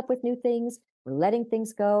coming up with new things. We're letting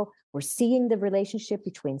things go. We're seeing the relationship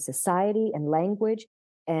between society and language,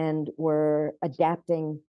 and we're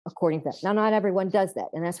adapting according to that. Now, not everyone does that,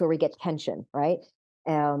 and that's where we get tension, right?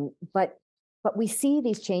 But we see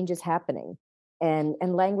these changes happening, and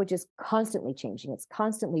language is constantly changing. It's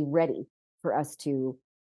constantly ready for us to,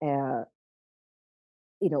 uh,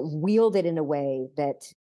 wield it in a way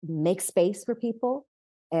that makes space for people,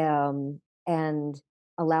 and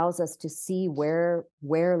allows us to see where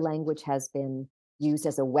language has been used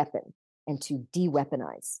as a weapon and to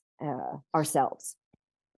de-weaponize ourselves.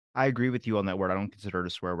 I agree with you on that word. I don't consider it a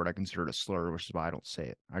swear word. I consider it a slur, which is why I don't say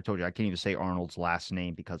it. I told you I can't even say Arnold's last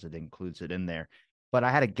name because it includes it in there. But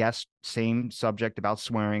I had a guest, same subject about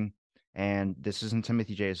swearing, and this isn't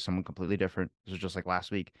Timothy J. This is someone completely different. This was just like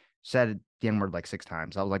last week. Said the N word like 6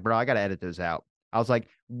 times. I was like, bro, I got to edit those out. I was like,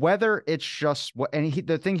 whether it's just what, and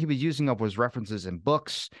the thing he was using of was references in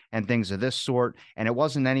books and things of this sort. And it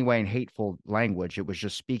wasn't any way in hateful language. It was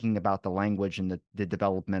just speaking about the language and the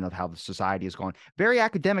development of how the society has gone. Very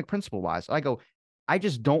academic principle wise. I go, I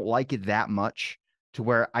just don't like it that much to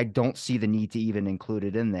where I don't see the need to even include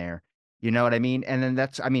it in there. You know what I mean? And then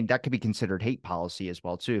I mean, that could be considered hate policy as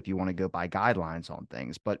well, too, if you want to go by guidelines on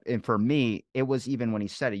things. But and for me, it was even when he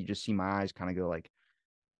said it, you just see my eyes kind of go like,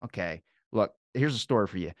 okay, look, here's a story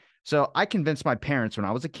for you. So I convinced my parents when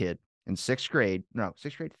I was a kid in fifth grade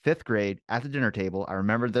at the dinner table. I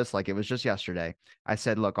remember this like it was just yesterday. I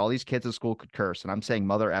said, look, all these kids at school could curse, and I'm saying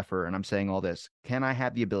mother effer, and I'm saying all this. Can I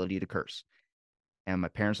have the ability to curse? And my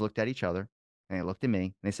parents looked at each other and they looked at me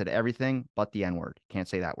and they said, everything but the N word. Can't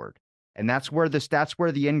say that word. And that's where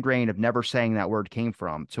the ingrain of never saying that word came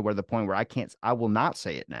from, to where the point where I will not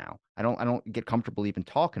say it now. I don't get comfortable even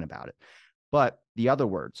talking about it. But the other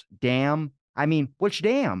words, damn, I mean, which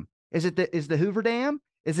dam? Is the Hoover Dam?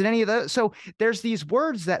 Is it any of those? So there's these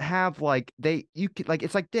words that have like you could like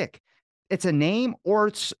it's like dick. It's a name or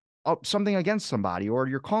it's something against somebody or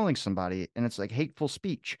you're calling somebody and it's like hateful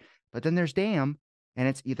speech. But then there's damn and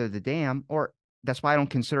it's either the damn or that's why I don't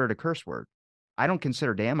consider it a curse word. I don't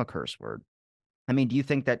consider damn a curse word. I mean, do you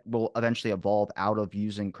think that will eventually evolve out of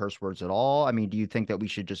using curse words at all? I mean, do you think that we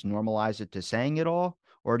should just normalize it to saying it all?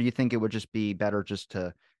 Or do you think it would just be better just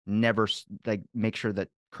to never like make sure that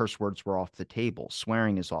curse words were off the table,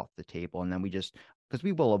 swearing is off the table, and then we just because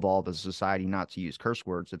we will evolve as a society not to use curse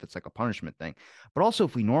words if it's like a punishment thing. But also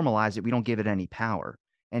if we normalize it, we don't give it any power.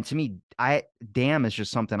 And to me, I damn is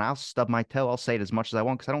just something I'll stub my toe. I'll say it as much as I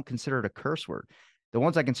want because I don't consider it a curse word. The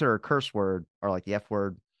ones I consider a curse word are like the F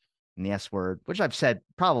word, and the S word, which I've said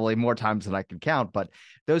probably more times than I can count, but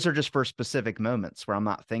those are just for specific moments where I'm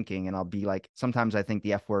not thinking. And I'll be like, sometimes I think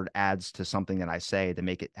the F word adds to something that I say to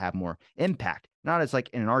make it have more impact. Not as like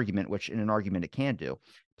in an argument, which in an argument it can do,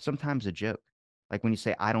 but sometimes a joke. Like when you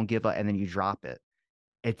say, I don't give a, and then you drop it.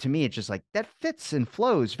 To me, it's just like that fits and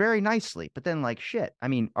flows very nicely. But then, like, shit. I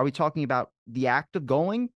mean, are we talking about the act of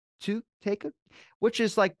going to take a, which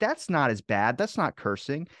is like, that's not as bad. That's not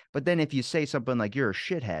cursing. But then if you say something like you're a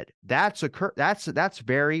shithead, that's that's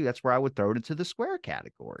where I would throw it into the swear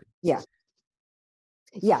category. Yeah.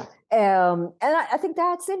 Yeah. And I think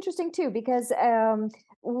that's interesting too, because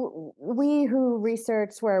we who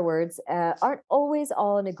research swear words aren't always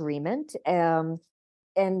all in agreement.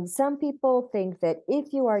 And some people think that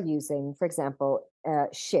if you are using, for example,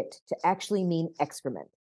 shit to actually mean excrement,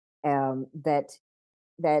 that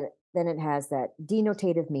then it has that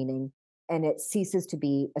denotative meaning and it ceases to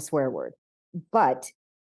be a swear word. But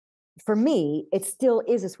for me, it still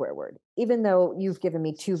is a swear word, even though you've given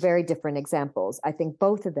me two very different examples. I think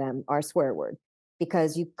both of them are swear word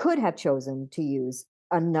because you could have chosen to use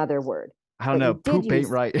another word. I don't But know. you did Poop ain't use,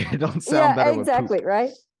 right. It don't sound yeah, better with poop. exactly,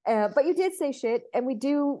 right. But you did say shit, and we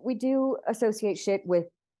do associate shit with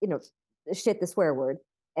shit, the swear word.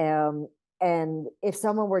 Um, and if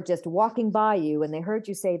someone were just walking by you and they heard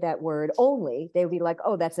you say that word only, they would be like,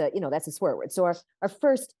 "Oh, that's a swear word." So our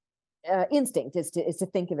first instinct is to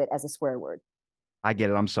think of it as a swear word. I get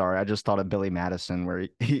it. I'm sorry. I just thought of Billy Madison where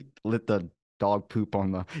he lit the dog poop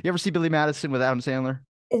on the. You ever see Billy Madison with Adam Sandler?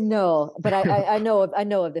 No, but I know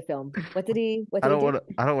of the film. What did he do? I don't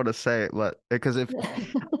want to say it, but because if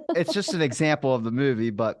it's just an example of the movie,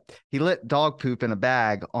 but he lit dog poop in a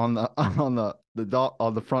bag on the the dog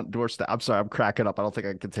on the front doorstep. I'm sorry, I'm cracking up. I don't think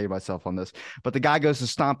I can contain myself on this. But the guy goes to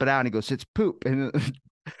stomp it out and he goes, "It's poop." And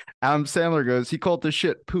Adam Sandler goes, "He called this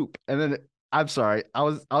shit poop." And then I'm sorry, I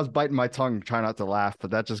was biting my tongue trying not to laugh,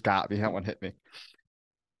 but that just got me. That one hit me.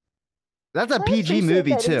 That's a I PG appreciate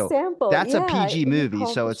movie that too. example. That's a Yeah, PG he movie,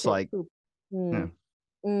 called so the it's shit like, poop.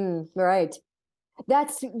 yeah. Right.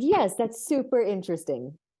 That's super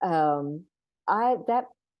interesting. I that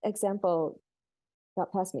example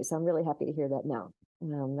got past me, so I'm really happy to hear that now. I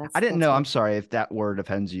didn't That's know. really I'm sorry if that word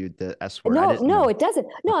offends you, the S word. I no, didn't no, know. it doesn't.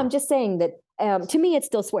 No, Okay. I'm just saying that to me, it's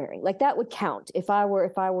still swearing. Like that would count if I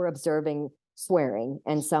were observing swearing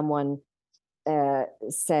and someone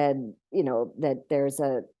said, you know, that there's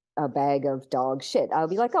a bag of dog shit. I would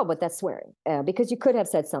be like, oh, but that's swearing because you could have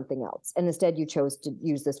said something else, and instead you chose to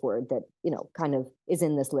use this word that you know kind of is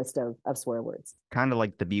in this list of swear words. Kind of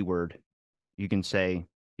like the B word. You can say,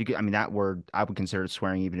 you can, I mean, that word, I would consider it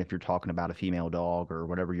swearing, even if you're talking about a female dog or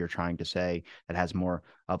whatever you're trying to say that has more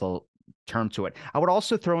of a term to it. I would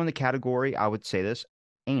also throw in the category, I would say this,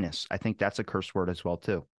 anus. I think that's a curse word as well,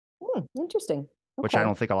 too, Interesting. which I Okay.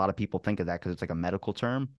 don't think a lot of people think of that because it's like a medical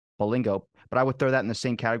term, lingo. But I would throw that in the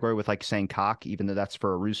same category with like saying cock, even though that's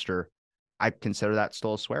for a rooster. I consider that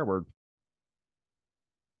still a swear word.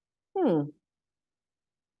 Hmm.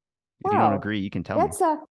 If you don't Wow. agree, you can tell me. That's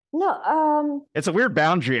a no. It's a weird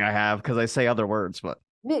boundary I have because I say other words, but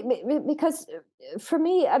Because for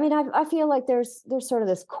me, I mean, I feel like there's sort of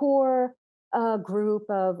this core group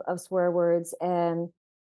of swear words, and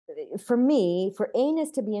for me, for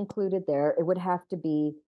anus to be included there, it would have to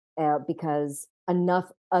be because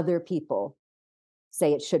enough other people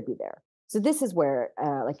say it should be there. So this is where,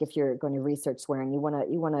 like, if you're going to research swearing, you want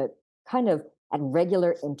to kind of at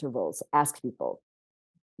regular intervals ask people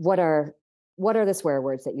what are what are the swear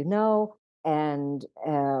words that you know, and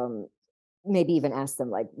maybe even ask them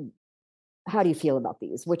like, how do you feel about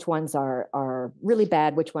these? Which ones are really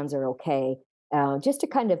bad? Which ones are okay? Just to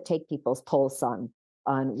kind of take people's pulse on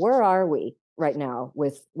where are we right now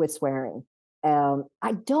with swearing.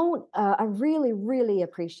 I don't. I really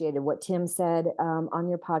appreciated what Tim said on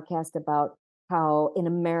your podcast about how in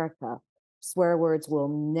America swear words will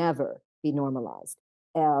never be normalized.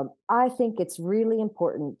 I think it's really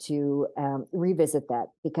important to revisit that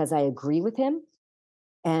because I agree with him,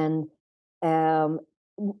 and um,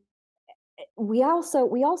 we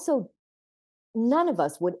also none of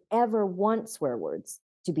us would ever want swear words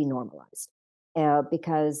to be normalized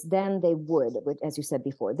because then they would, as you said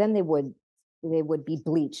before, then they would be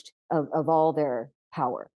bleached of all their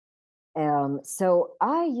power. So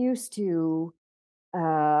I used to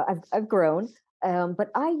I've grown, but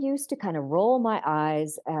I used to kind of roll my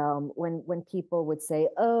eyes when people would say,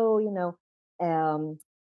 "Oh,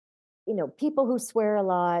 people who swear a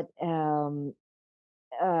lot,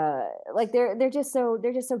 like they're just so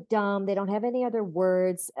dumb. They don't have any other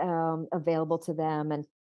words available to them,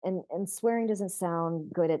 and swearing doesn't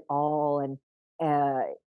sound good at all. And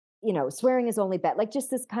swearing is only bad. Like just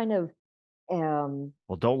this kind of um,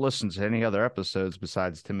 well, don't listen to any other episodes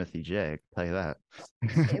besides Timothy J. I can tell you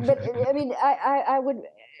but that. I mean,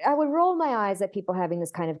 I would roll my eyes at people having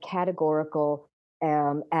this kind of categorical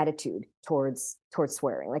attitude towards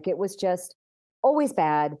swearing. Like it was just always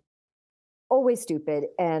bad, always stupid,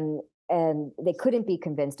 and they couldn't be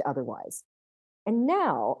convinced otherwise. And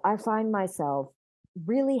now I find myself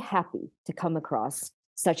really happy to come across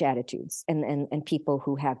such attitudes and people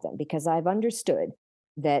who have them because I've understood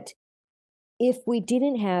that if we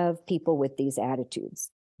didn't have people with these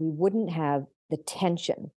attitudes, we wouldn't have the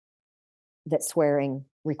tension that swearing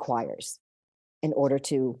requires in order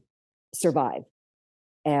to survive.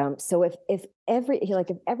 So if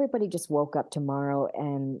everybody just woke up tomorrow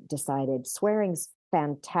and decided swearing's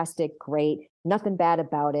fantastic, great, nothing bad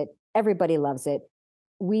about it, everybody loves it,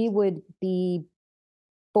 we would be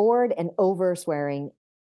bored and over swearing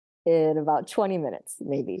in about 20 minutes,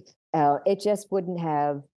 maybe. It just wouldn't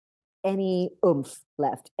have any oomph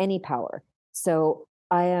left, any power. So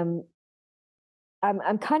I'm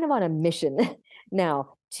kind of on a mission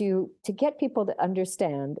now to get people to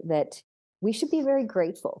understand that we should be very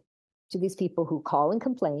grateful to these people who call and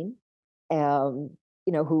complain,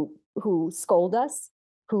 who scold us,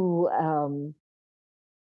 who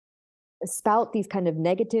spout these kind of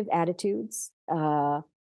negative attitudes on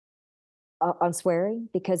swearing,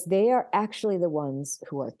 because they are actually the ones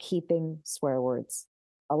who are keeping swear words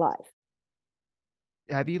alive.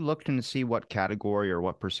 Have you looked into see what category or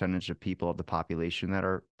what percentage of people of the population that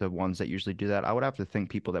are the ones that usually do that? I would have to think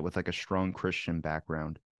people that with like a strong Christian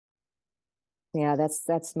background. Yeah,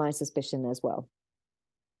 that's my suspicion as well.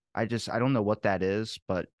 I don't know what that is,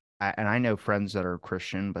 but and I know friends that are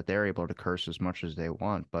Christian, but they're able to curse as much as they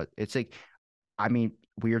want. But it's like, I mean,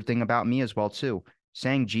 weird thing about me as well too.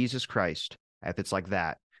 Saying Jesus Christ, if it's like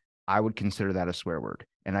that, I would consider that a swear word,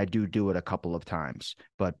 and I do it a couple of times.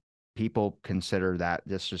 But people consider that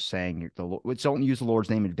this just saying don't use the Lord's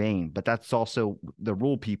name in vain. But that's also the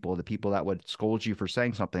rule people, the people that would scold you for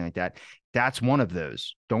saying something like that. That's one of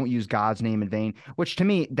those. Don't use God's name in vain, which to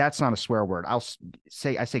me, that's not a swear word. I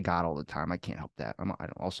say God all the time. I can't help that. I'm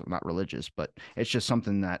also not religious, but it's just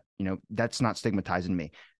something that, that's not stigmatizing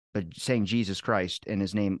me. But saying Jesus Christ in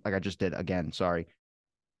his name, like I just did again, sorry,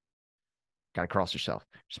 got to cross yourself.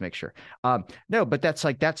 Just make sure. No, but that's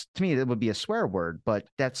to me, that would be a swear word, but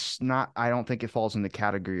that's not, I don't think it falls in the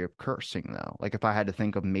category of cursing though. Like if I had to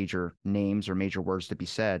think of major names or major words to be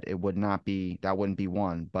said, that wouldn't be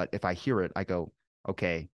one. But if I hear it, I go,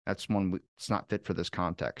 okay, that's one. It's not fit for this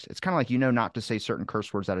context. It's kind of like, not to say certain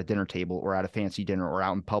curse words at a dinner table or at a fancy dinner or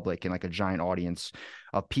out in public in like a giant audience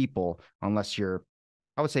of people, unless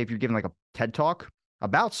I would say if you're giving like a TED talk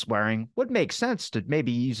about swearing, would make sense to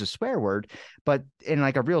maybe use a swear word, but in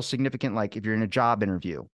like a real significant, like if you're in a job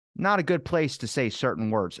interview, not a good place to say certain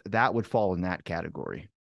words. That would fall in that category.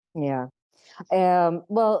 Yeah.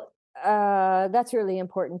 Well, that's really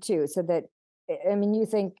important too. So that, I mean,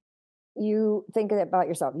 you think about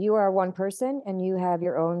yourself. You are one person, and you have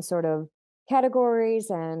your own sort of categories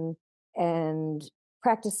and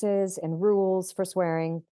practices and rules for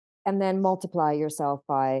swearing, and then multiply yourself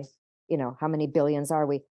by, how many billions are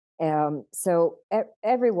we? So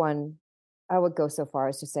everyone, I would go so far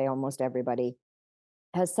as to say almost everybody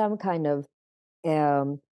has some kind of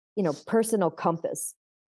personal compass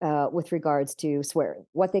with regards to swearing,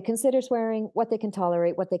 what they consider swearing, what they can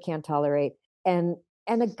tolerate, what they can't tolerate, and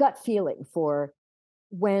a gut feeling for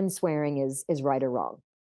when swearing is right or wrong.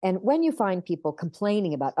 And when you find people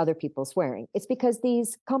complaining about other people swearing, it's because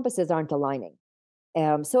these compasses aren't aligning.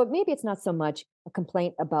 So maybe it's not so much a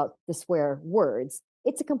complaint about the swear words,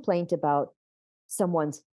 it's a complaint about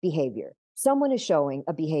someone's behavior. Someone is showing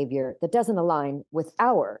a behavior that doesn't align with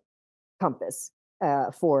our compass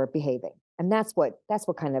for behaving, and that's what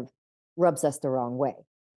kind of rubs us the wrong way.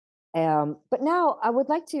 But now I would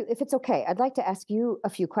like to, if it's okay, I'd like to ask you a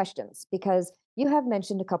few questions, because you have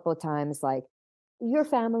mentioned a couple of times like your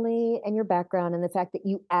family and your background, and the fact that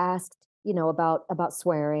you asked, about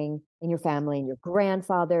swearing in your family, and your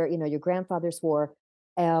grandfather swore.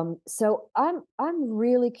 So I'm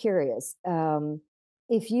really curious,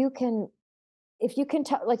 if you can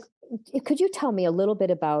tell, like, could you tell me a little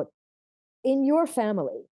bit about, in your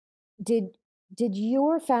family, did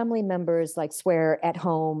your family members like swear at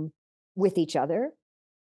home with each other,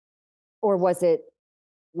 or was it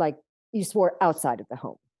like you swore outside of the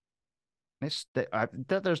home? There's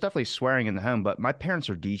definitely swearing in the home, but my parents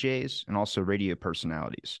are DJs and also radio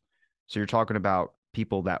personalities. So you're talking about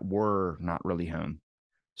people that were not really home.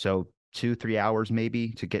 So 2, 3 hours maybe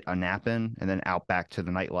to get a nap in, and then out back to the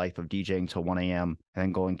nightlife of DJing till 1 a.m. and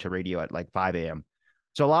then going to radio at like 5 a.m.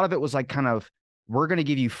 So a lot of it was like kind of, we're going to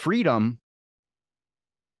give you freedom,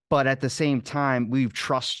 but at the same time, we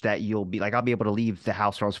trust that you'll be like, I'll be able to leave the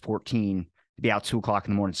house when I was 14 to be out 2 o'clock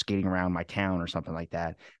in the morning skating around my town or something like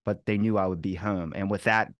that. But they knew I would be home. And with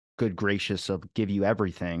that good gracious of give you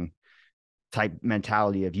everything type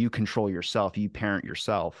mentality of you control yourself, you parent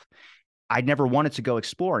yourself, I never wanted to go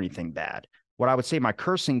explore anything bad. What I would say my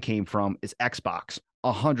cursing came from is Xbox,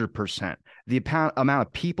 100%. The amount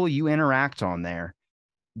of people you interact on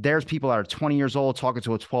there's people that are 20 years old talking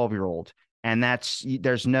to a 12-year-old, and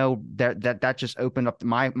there's no that just opened up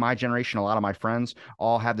my generation. A lot of my friends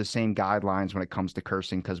all have the same guidelines when it comes to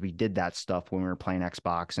cursing, because we did that stuff when we were playing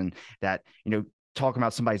Xbox, and that, talking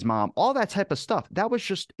about somebody's mom, all that type of stuff.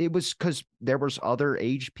 It was because there was other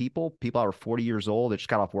age people that were 40 years old that just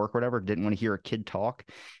got off work or whatever, didn't want to hear a kid talk,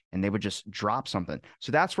 and they would just drop something.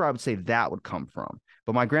 So that's where I would say that would come from.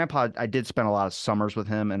 But my grandpa, I did spend a lot of summers with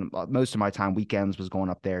him, and most of my time weekends was going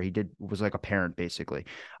up there. Was like a parent basically.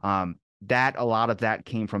 That a lot of that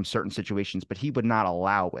came from certain situations, but he would not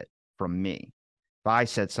allow it from me if I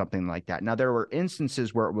said something like that. Now, there were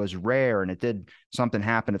instances where it was rare and it did something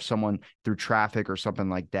happen if someone through traffic or something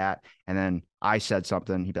like that, and then I said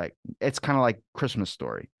something, he'd be like, it's kind of like Christmas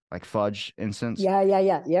Story, like Fudge instance. Yeah,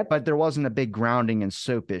 yep. But there wasn't a big grounding and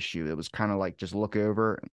soap issue. It was kind of like, just look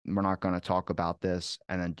over, we're not going to talk about this,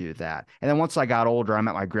 and then do that. And then once I got older, I'm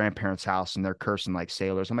at my grandparents' house and they're cursing like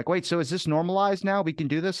sailors. I'm like, wait, so is this normalized now? We can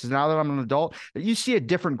do this? Is now that I'm an adult? You see a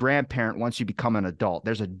different grandparent once you become an adult.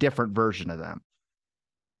 There's a different version of them.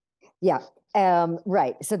 Yeah.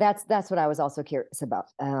 Right. So that's what I was also curious about.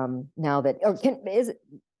 Now that, or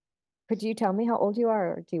could you tell me how old you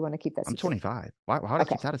are, or do you want to keep that I'm secret? 25. Why would I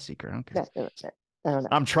Okay. keep that a secret? I don't care. No, no, no, I don't know.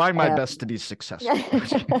 I'm trying my best to be successful.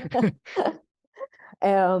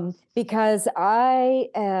 Because I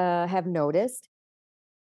have noticed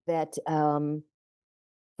that,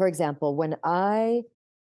 for example, when I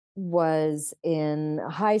was in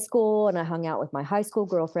high school and I hung out with my high school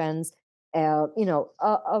girlfriends, a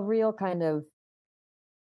real kind of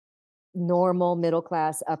normal middle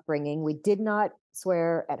class upbringing. We did not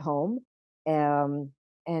swear at home. Um,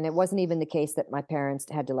 and it wasn't even the case that my parents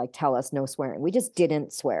had to like tell us no swearing. We just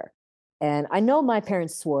didn't swear. And I know my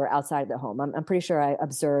parents swore outside of the home. I'm pretty sure I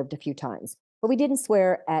observed a few times, but we didn't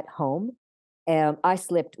swear at home. I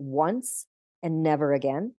slipped once and never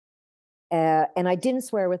again. And I didn't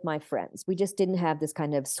swear with my friends. We just didn't have this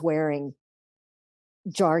kind of swearing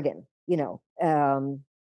jargon, you know.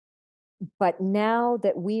 But now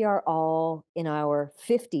that we are all in our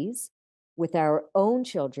 50s with our own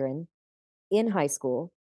children in high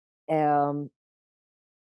school, um,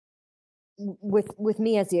 with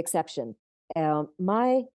me as the exception,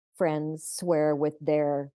 my friends swear with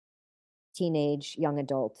their teenage young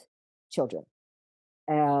adult children.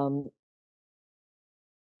 Um,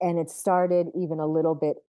 and it started even a little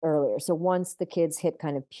bit earlier. So once the kids hit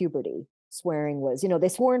kind of puberty, swearing was, they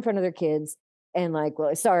swore in front of their kids and like,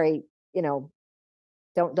 well, sorry, you know,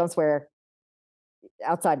 don't swear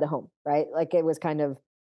outside the home, right? Like it was kind of,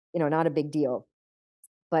 not a big deal.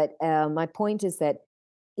 But my point is that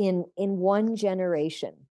in one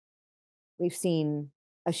generation, we've seen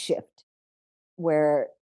a shift where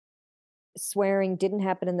swearing didn't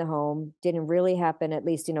happen in the home, didn't really happen, at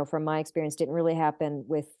least, from my experience, didn't really happen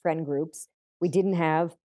with friend groups. We didn't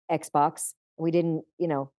have Xbox. We didn't,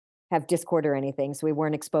 have Discord or anything. So we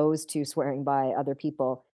weren't exposed to swearing by other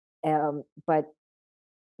people. But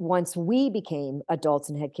once we became adults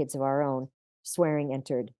and had kids of our own, swearing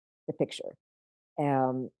entered the picture.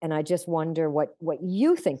 And I just wonder what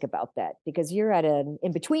you think about that, because you're at an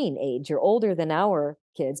in between age. You're older than our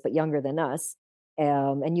kids, but younger than us,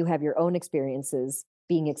 and you have your own experiences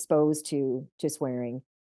being exposed to swearing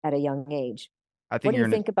at a young age. I What think do you you're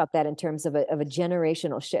gonna think about that in terms of a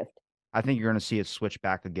generational shift? I think you're going to see it switch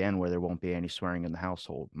back again where there won't be any swearing in the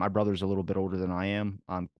household. My brother's a little bit older than I am.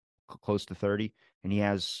 I'm close to 30, and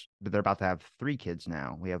they're about to have three kids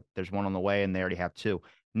now. There's one on the way, and they already have two.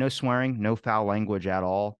 No swearing, no foul language at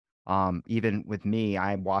all. Even with me,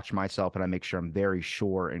 I watch myself and I make sure I'm very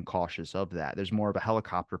sure and cautious of that. There's more of a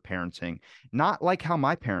helicopter parenting, not like how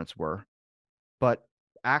my parents were, but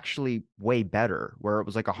actually way better, where it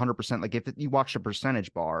was like 100%. Like if you watch a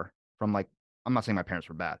percentage bar from like, I'm not saying my parents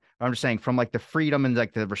were bad, but I'm just saying from like the freedom and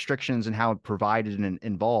like the restrictions and how it provided and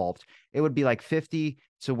involved, it would be like 50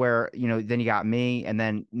 to where, then you got me. And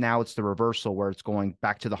then now it's the reversal where it's going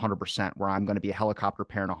back to the 100%, where I'm going to be a helicopter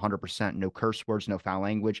parent 100%, no curse words, no foul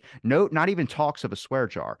language, no, not even talks of a swear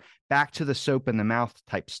jar, back to the soap in the mouth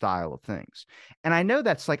type style of things. And I know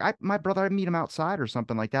that's like my brother, I meet him outside or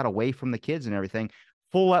something like that, away from the kids and everything,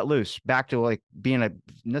 full let loose, back to like being a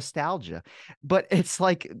nostalgia. But it's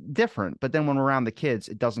like different. But then when we're around the kids,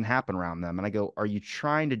 it doesn't happen around them. And I go, are you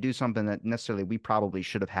trying to do something that necessarily we probably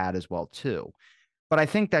should have had as well too? But I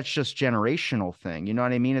think that's just generational thing. You know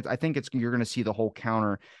what I mean? I think you're going to see the whole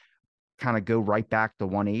counter kind of go right back to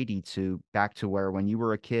 180 to back to where when you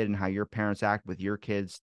were a kid and how your parents act with your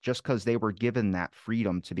kids, just because they were given that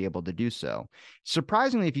freedom to be able to do so.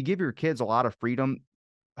 Surprisingly, if you give your kids a lot of freedom,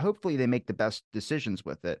 hopefully they make the best decisions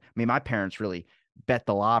with it. I mean, my parents really bet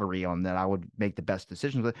the lottery on that I would make the best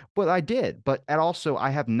decisions with it, but I did. But also,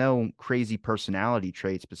 I have no crazy personality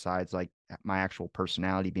traits besides like my actual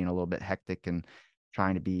personality being a little bit hectic and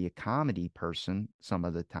trying to be a comedy person some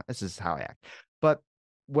of the time. This is how I act. But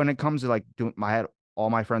when it comes to like doing I had all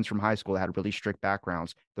my friends from high school that had really strict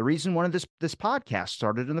backgrounds. The reason one of this podcast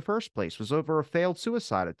started in the first place was over a failed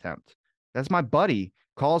suicide attempt. That's my buddy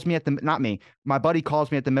calls me at the not me. My buddy calls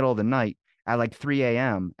me at the middle of the night at like 3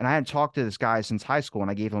 a.m. And I hadn't talked to this guy since high school, and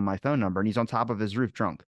I gave him my phone number, and he's on top of his roof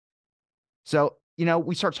drunk. So,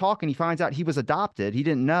 we start talking. He finds out he was adopted. He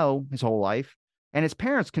didn't know his whole life. And his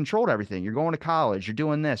parents controlled everything. You're going to college. You're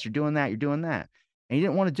doing this. You're doing that. You're doing that. And he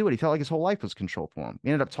didn't want to do it. He felt like his whole life was controlled for him.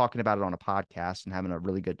 We ended up talking about it on a podcast and having a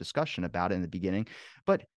really good discussion about it in the beginning.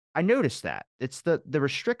 But I noticed that it's the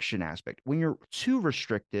restriction aspect. When you're too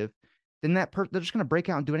restrictive, then they're just going to break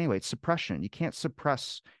out and do it anyway. It's suppression. You can't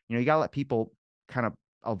suppress. You got to let people kind of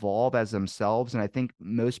evolve as themselves. And I think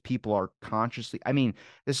most people are consciously, I mean,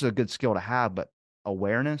 this is a good skill to have, but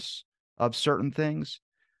awareness of certain things.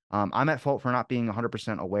 I'm at fault for not being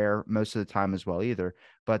 100% aware most of the time as well, either.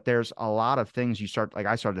 But there's a lot of things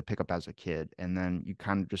I started to pick up as a kid, and then you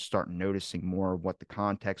kind of just start noticing more of what the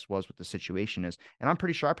context was, what the situation is. And I'm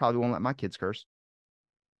pretty sure I probably won't let my kids curse.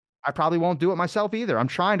 I probably won't do it myself either. I'm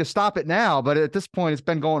trying to stop it now, but at this point, it's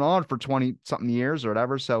been going on for 20 something years or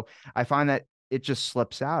whatever. So I find that it just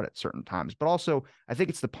slips out at certain times. But also, I think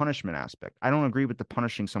it's the punishment aspect. I don't agree with the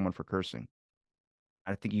punishing someone for cursing.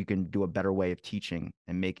 I think you can do a better way of teaching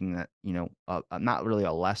and making that, not really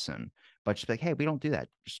a lesson, but just like, hey, we don't do that.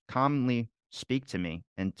 Just commonly speak to me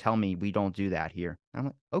and tell me we don't do that here. I'm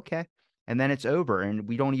like, okay. And then it's over. And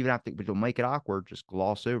we don't even have to make it awkward, just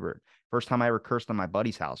gloss over it. First time I ever cursed on my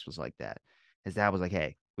buddy's house was like that. His dad was like,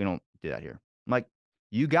 hey, we don't do that here. I'm like,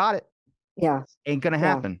 you got it. Yeah. Ain't gonna Yeah.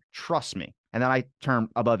 happen. Trust me. And then I turn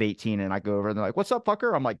above 18 and I go over and they're like, what's up,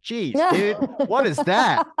 fucker? I'm like, geez, dude, what is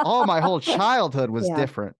that? Oh, my whole childhood was Yeah.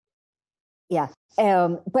 different. Yeah.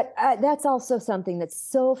 But that's also something that's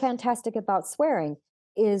so fantastic about swearing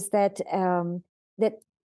is that that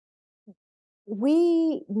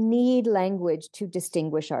we need language to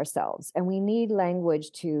distinguish ourselves, and we need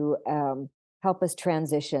language to help us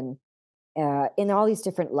transition in all these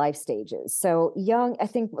different life stages. So young, I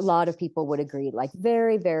think a lot of people would agree, like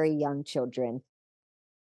very, very young children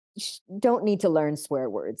don't need to learn swear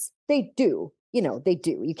words. They do, they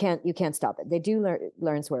do. You can't stop it. They do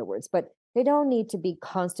learn swear words, but they don't need to be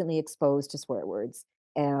constantly exposed to swear words.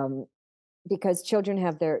 Um, because children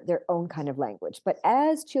have their own kind of language. But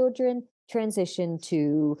as children transition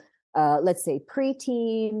to, let's say,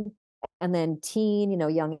 preteen and then teen,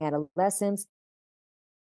 young adolescents,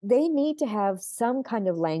 they need to have some kind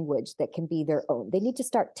of language that can be their own. They need to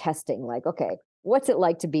start testing, like, okay, what's it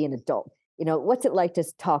like to be an adult? What's it like to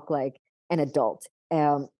talk like an adult?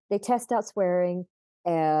 They test out swearing.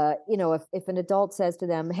 If an adult says to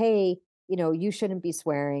them, hey, you shouldn't be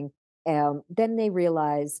swearing, then they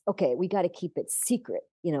realize, okay, we got to keep it secret,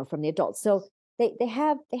 from the adults. So they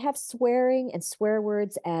have swearing and swear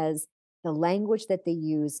words as the language that they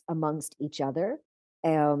use amongst each other.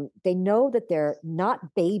 They know that they're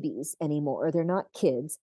not babies anymore. They're not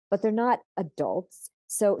kids, but they're not adults.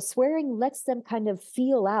 So swearing lets them kind of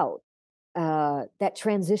feel out that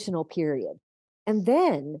transitional period. And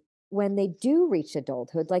then when they do reach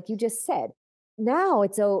adulthood, like you just said, now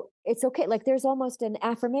it's okay. Like there's almost an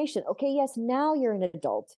affirmation. Okay, yes, now you're an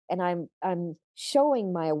adult, and I'm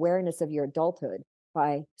showing my awareness of your adulthood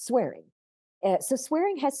by swearing. So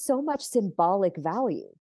swearing has so much symbolic value,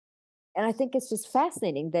 and I think it's just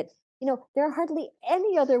fascinating that there are hardly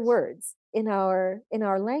any other words in our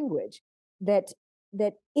language that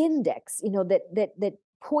index, that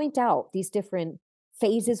point out these different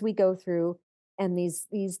phases we go through, and these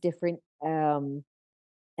different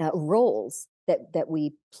roles that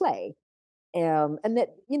we play, and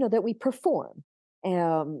that we perform.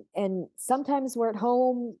 And sometimes we're at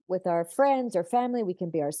home with our friends or family, we can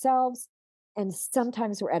be ourselves, and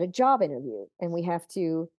sometimes we're at a job interview and we have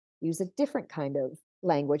to use a different kind of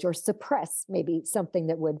language or suppress maybe something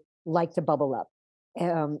that would like to bubble up.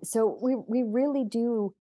 So we really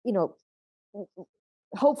do,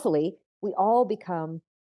 hopefully we all become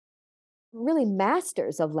really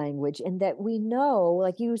masters of language, and that we know,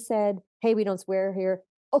 like you said, hey, we don't swear here.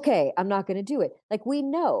 Okay, I'm not going to do it. Like we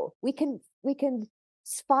know we can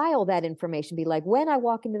file that information, be like, when I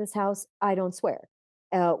walk into this house, I don't swear.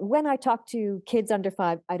 When I talk to kids under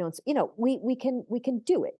 5, I don't, we can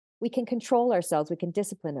do it. We can control ourselves, we can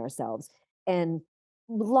discipline ourselves. And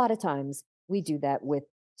a lot of times we do that with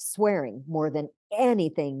swearing more than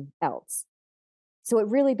anything else. So it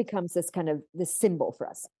really becomes this kind of this symbol for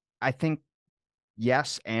us. I think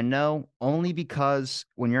yes and no, only because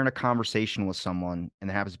when you're in a conversation with someone and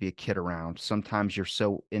there happens to be a kid around, sometimes you're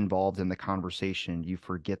so involved in the conversation, you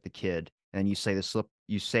forget the kid. And then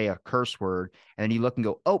you say a curse word, and then you look and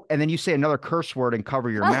go, oh, and then you say another curse word and cover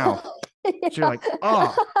your mouth. So you're like,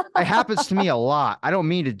 oh, it happens to me a lot. I don't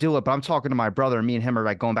mean to do it, but I'm talking to my brother, and me and him are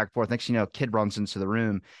like going back and forth. Next thing you know, a kid runs into the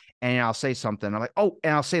room, and I'll say something. I'm like, oh,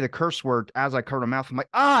 and I'll say the curse word as I cover my mouth. I'm like,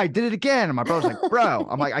 I did it again. And my brother's like, bro,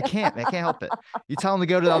 I'm like, I can't help it. You tell him to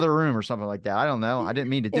go to the other room or something like that. I don't know. I didn't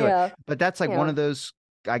mean to do it. Yeah. But that's like one Yeah. of those,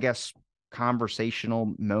 I guess,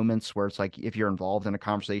 conversational moments where it's like if you're involved in a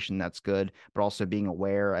conversation, that's good, but also being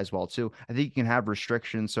aware as well too. I think you can have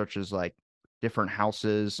restrictions such as like different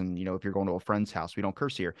houses, and if you're going to a friend's house, we don't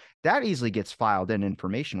curse here. That easily gets filed in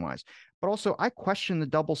information wise. But also I question the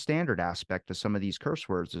double standard aspect of some of these curse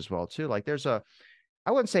words as well too. Like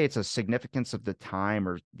I wouldn't say it's a significance of the time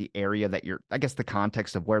or the area that I guess the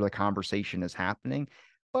context of where the conversation is happening,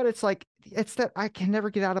 but it's like, it's that I can never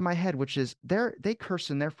get out of my head, which is they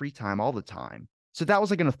curse in their free time all the time. So that was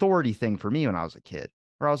like an authority thing for me when I was a kid,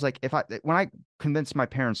 where I was like, when I convinced my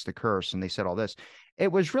parents to curse and they said all this, it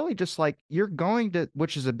was really just like, you're going to,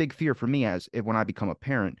 which is a big fear for me when I become a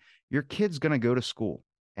parent, your kid's going to go to school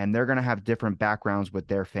and they're going to have different backgrounds with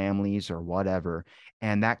their families or whatever.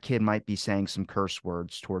 And that kid might be saying some curse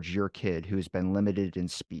words towards your kid who's been limited in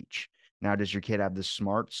speech. Now, does your kid have the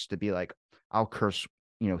smarts to be like, I'll curse,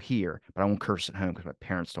 here, but I won't curse at home because my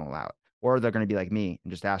parents don't allow it? Or they're going to be like me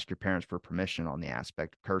and just ask your parents for permission on the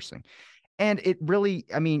aspect of cursing. And it really,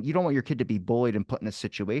 I mean, you don't want your kid to be bullied and put in a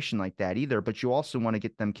situation like that either, but you also want to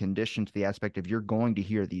get them conditioned to the aspect of you're going to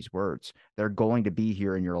hear these words. They're going to be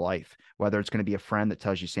here in your life, whether it's going to be a friend that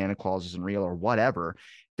tells you Santa Claus isn't real or whatever.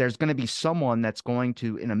 There's going to be someone that's going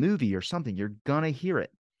to, in a movie or something, you're going to hear it.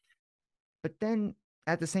 But then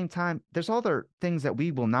at the same time, there's other things that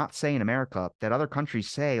we will not say in America that other countries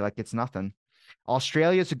say like it's nothing.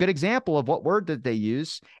 Australia is a good example of what word that they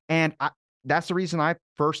use. And that's the reason I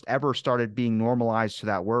first ever started being normalized to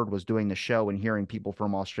that word was doing the show and hearing people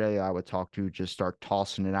from Australia I would talk to just start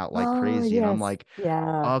tossing it out like Oh, crazy. And I'm yes. like,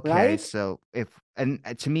 Yeah, okay, right? so if, and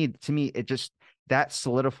to me, it just, that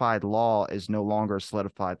solidified law is no longer a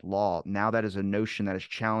solidified law. Now that is a notion that is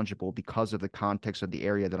challengeable because of the context of the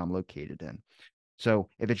area that I'm located in. So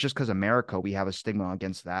if it's just because America, we have a stigma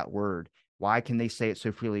against that word, why can they say it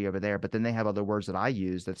so freely over there? But then they have other words that I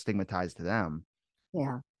use that stigmatize to them.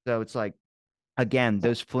 Yeah. So it's like, again, Yeah.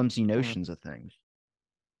 those flimsy Yeah. notions of things.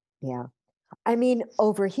 Yeah. I mean,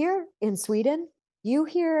 over here in Sweden, you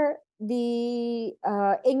hear the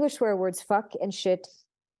English swear words fuck and shit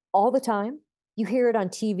all the time. You hear it on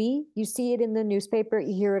TV, you see it in the newspaper,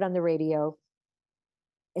 you hear it on the radio.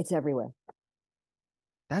 It's everywhere.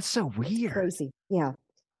 That's so It's weird. crazy. Yeah.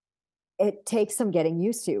 It takes some getting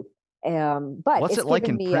used to. But What's it's it like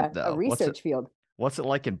given in me print a though? research field. What's it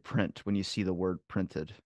like in print when you see the word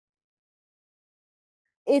printed?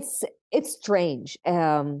 It's strange.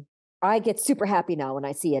 I get super happy now when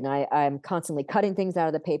I see it, and I'm constantly cutting things out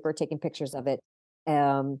of the paper, taking pictures of it.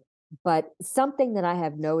 Um, but something that I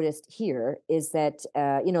have noticed here is that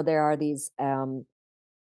there are these uh,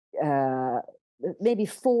 maybe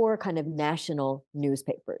four kind of national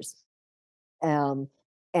newspapers,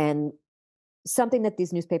 and something that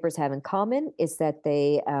these newspapers have in common is that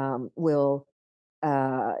they will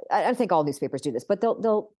I think all newspapers do this, but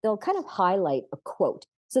they'll kind of highlight a quote.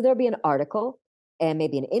 So there'll be an article and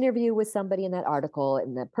maybe an interview with somebody in that article,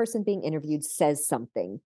 and the person being interviewed says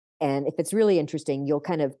something. And if it's really interesting, you'll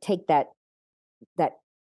kind of take that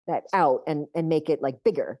that out and make it like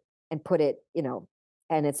bigger and put it, in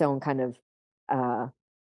its own kind of uh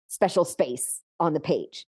special space on the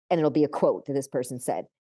page. And it'll be a quote that this person said.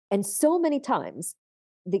 And so many times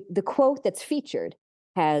the quote that's featured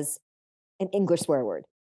has an English swear word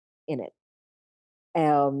in it.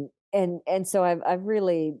 And so I've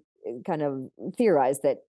really kind of theorized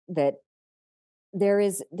that there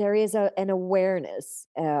is an awareness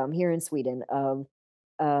here in Sweden of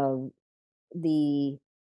the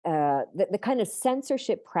the kind of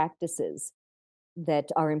censorship practices that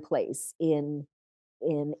are in place in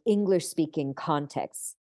English speaking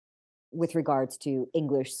contexts with regards to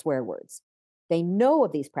English swear words. They know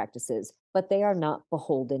of these practices, but they are not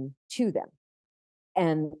beholden to them.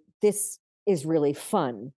 And this is really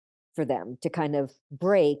fun for them to kind of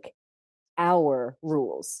break our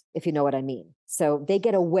rules, if you know what I mean. So they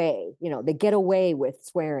get away with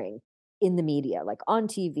swearing in the media, like on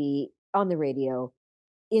TV, on the radio,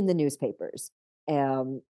 in the newspapers,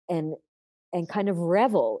 um, and and kind of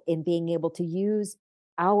revel in being able to use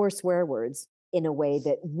our swear words in a way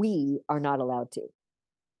that we are not allowed to.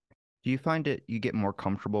 Do you find it you get more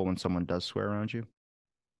comfortable when someone does swear around you?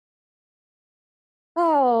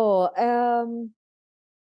 Oh,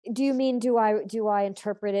 do you mean do I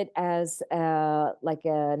interpret it as like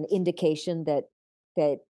an indication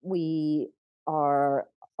that we are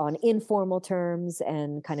on informal terms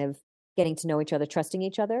and kind of getting to know each other, trusting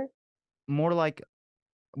each other? More like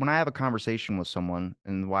when I have a conversation with someone,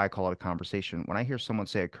 and why I call it a conversation, when I hear someone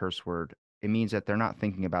say a curse word, it means that they're not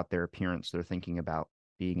thinking about their appearance. They're thinking about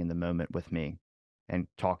being in the moment with me and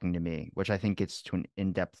talking to me, which I think gets to an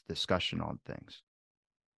in-depth discussion on things.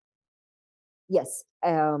 Yes.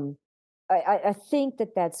 I think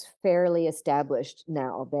that that's fairly established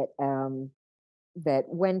now that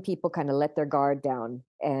when people kind of let their guard down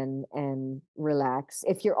and relax,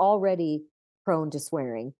 if you're already prone to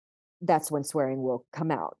swearing, that's when swearing will come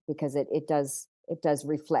out because it does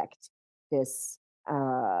reflect this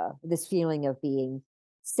feeling of being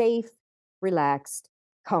safe, relaxed,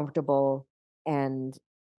 comfortable, and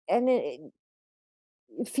and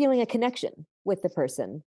feeling a connection with the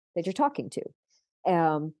person that you're talking to.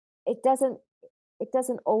 It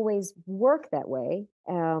doesn't always work that way.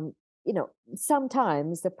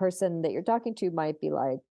 Sometimes the person that you're talking to might be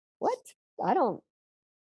like, "What? I don't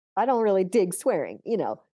I don't really dig swearing."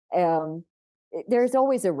 There's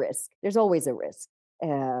always a risk. There's always a risk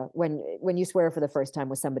when you swear for the first time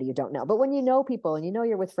with somebody you don't know. But when you know people and you know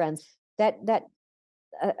you're with friends, that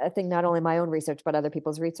I think not only my own research but other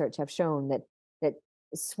people's research have shown that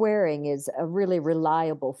swearing is a really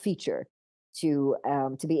reliable feature to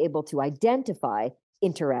be able to identify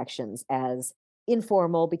interactions as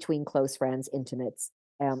informal between close friends, intimates,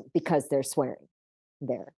 because they're swearing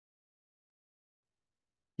there.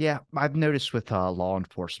 Yeah, I've noticed with law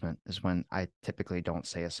enforcement is when I typically don't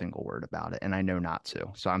say a single word about it, and I know not to.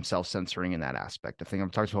 So I'm self-censoring in that aspect. If I'm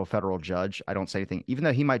talking to a federal judge, I don't say anything, even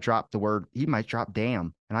though he might drop the word, he might drop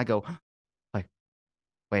damn, and I go like,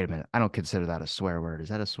 wait a minute, I don't consider that a swear word. Is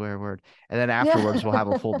that a swear word? And then afterwards, we'll have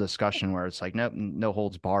a Yeah. full discussion where it's like, nope, no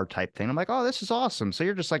holds barred type thing. I'm like, oh, this is awesome. So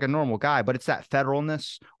you're just like a normal guy, but it's that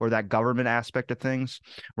federalness or that government aspect of things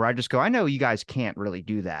where I just go, I know you guys can't really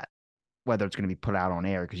do that, whether it's going to be put out on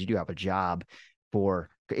air because you do have a job for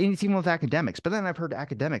anything with academics. But then I've heard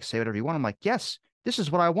academics say whatever you want. I'm like, yes, this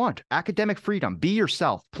is what I want. Academic freedom. Be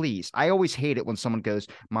yourself, please. I always hate it when someone goes,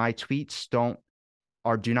 my tweets don't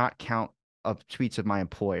or do not count of tweets of my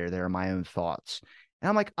employer. They're my own thoughts. And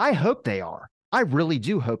I'm like, I hope they are. I really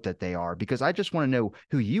do hope that they are because I just want to know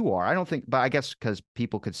who you are. I don't think, but I guess because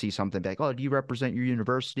people could see something like, oh, do you represent your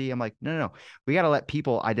university? I'm like, no, no, no. We got to let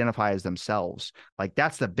people identify as themselves. Like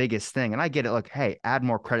that's the biggest thing. And I get it. Like, hey, add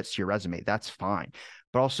more credits to your resume. That's fine.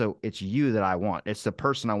 But also, it's you that I want. It's the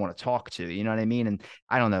person I want to talk to. You know what I mean? And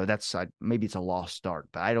I don't know. That's maybe it's a lost start,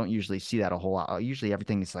 but I don't usually see that a whole lot. Usually,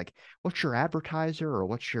 everything is like, what's your advertiser or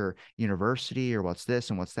what's your university or what's this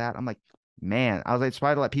and what's that? I'm like, man, I was like, it's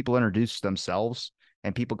probably to let people introduce themselves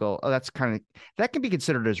and people go, oh, that's kind of, that can be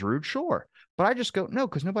considered as rude, sure. But I just go, no,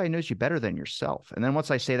 because nobody knows you better than yourself. And then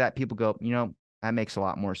once I say that, people go, that makes a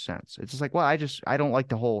lot more sense. It's just like, well, I don't like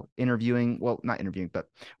the whole interviewing. Well, not interviewing, but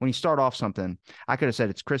when you start off something, I could have said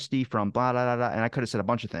it's Kristy from blah, blah, blah, blah, and I could have said a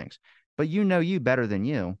bunch of things. But you know you better than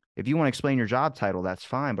you. If you want to explain your job title, that's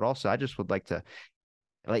fine. But also, I just would like to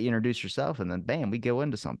let you introduce yourself, and then bam, we go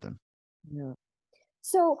into something. Yeah.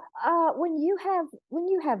 So when you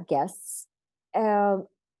have guests, um,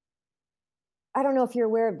 I don't know if you're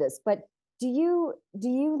aware of this, but do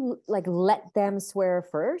you like let them swear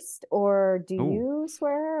first, or do Ooh, you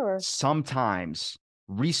swear, or sometimes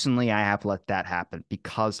recently I have let that happen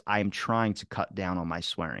because I'm trying to cut down on my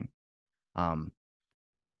swearing. Um,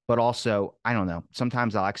 but also, I don't know.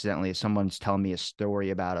 Sometimes I'll accidentally, if someone's telling me a story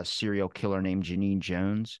about a serial killer named Janine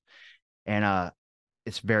Jones, and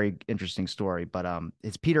it's a very interesting story. But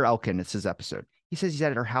it's Peter Elkin. It's his episode. He says he's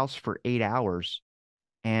at her house for 8 hours,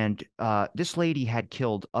 and this lady had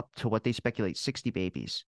killed up to what they speculate 60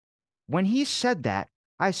 babies. When he said that,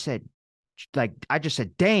 I said, like, I just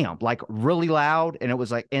said, damn, like really loud. And it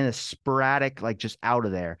was like in a sporadic, like just out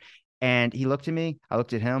of there. And he looked at me, I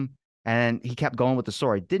looked at him, and he kept going with the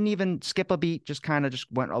story. Didn't even skip a beat, just kind of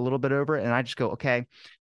just went a little bit over it. And I just go, okay,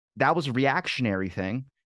 that was a reactionary thing.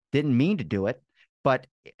 Didn't mean to do it, but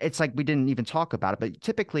it's like we didn't even talk about it. But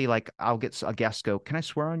typically, like I'll get a guest go, "Can I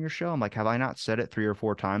swear on your show?" I'm like, "Have I not said it 3 or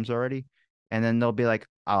 4 times already?" And then they'll be like,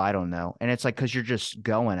 "Oh, I don't know." And it's like because you're just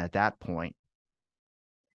going at that point.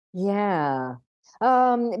 yeah?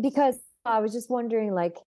 Because I was just wondering,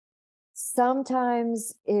 like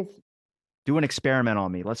sometimes if Do an experiment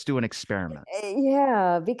on me. Let's do an experiment.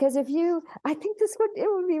 yeah, because if you, I think it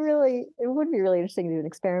would be really interesting to do an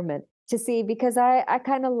experiment to see, because I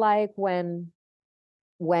kind of like when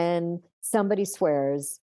somebody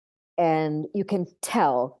swears and you can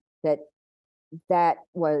tell that that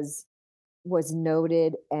was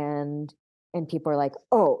noted, and people are like,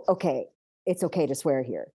 oh, okay, it's okay to swear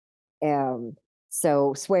here. Um,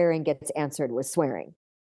 so swearing gets answered with swearing,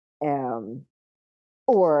 um,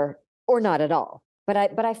 or not at all. But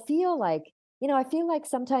I feel like, I feel like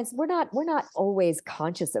sometimes we're not always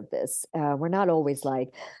conscious of this. We're not always like,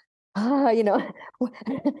 ah,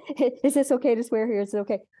 is this okay to swear here? Is it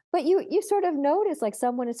okay? But you sort of notice like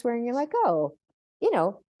someone is swearing, you're like, oh, you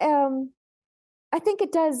know, I think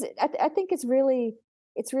it does. I think it's really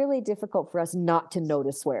difficult for us not to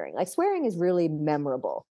notice swearing. Like swearing is really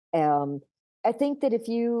memorable. Um, I think that if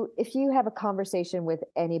you have a conversation with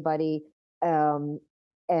anybody, um,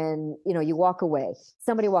 and you walk away,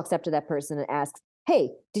 somebody walks up to that person and asks,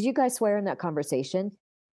 "Hey, did you guys swear in that conversation?"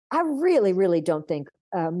 I really, really don't think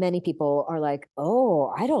many people are like,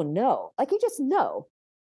 "Oh, I don't know." Like you just know.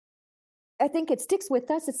 I think it sticks with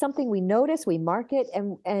us. It's something we notice, we mark it,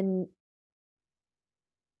 and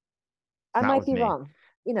I Not might with be me. wrong.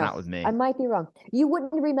 Not with I me. might be wrong. You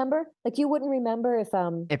wouldn't remember? Like you wouldn't remember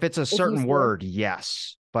If it's a if you certain swore? word,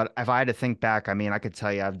 yes. But if I had to think back, I mean, I could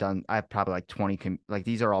tell you I've probably like 20, like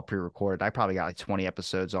these are all pre-recorded. I probably got like 20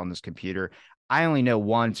 episodes on this computer. I only know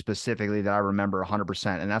one specifically that I remember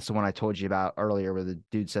 100%. And that's the one I told you about earlier where the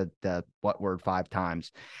dude said the what word 5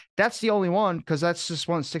 times. That's the only one because that's just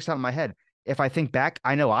one that sticks out in my head. If I think back,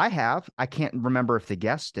 I know I have. I can't remember if the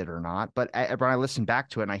guest did or not. But when I listen back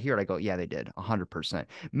to it and I hear it, I go, yeah, they did 100%.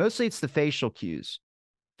 Mostly it's the facial cues.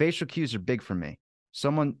 facial cues are big for me.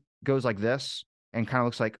 Someone goes like this and kind of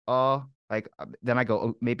looks like, then I go,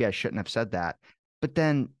 oh, maybe I shouldn't have said that. But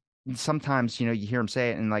then sometimes, you hear them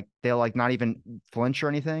say it and like they'll like not even flinch or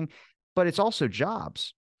anything. But it's also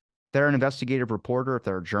jobs. They're an investigative reporter. If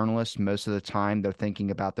they're a journalist, most of the time they're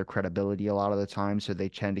thinking about their credibility a lot of the time. So they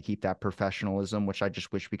tend to keep that professionalism, which I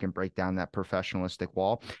just wish we can break down that professionalistic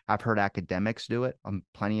wall. I've heard academics do it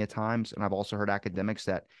plenty of times. And I've also heard academics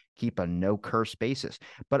that keep a no curse basis.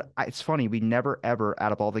 But it's funny, we never, ever,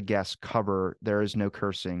 out of all the guests, cover there is no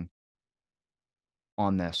cursing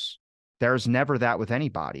on this. There's never that with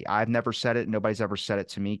anybody. I've never said it. Nobody's ever said it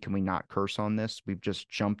to me. Can we not curse on this? We've just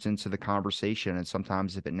jumped into the conversation. And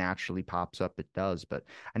sometimes if it naturally pops up, it does. But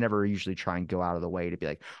I never usually try and go out of the way to be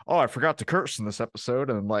like, oh, I forgot to curse in this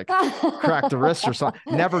episode and like crack the wrist or something.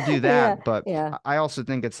 Never do Yeah, that. But yeah. I also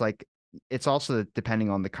think it's like, it's also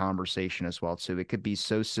depending on the conversation as well, too. It could be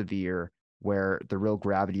so severe where the real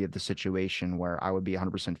gravity of the situation where I would be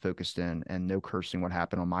 100% focused in and no cursing what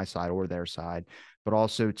happened on my side or their side, but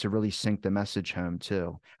also to really sink the message home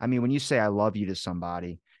too. I mean, when you say I love you to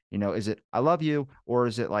somebody, is it I love you, or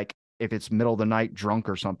is it like if it's middle of the night drunk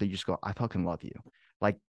or something, you just go, I fucking love you.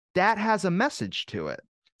 Like that has a message to it.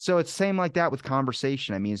 So it's same like that with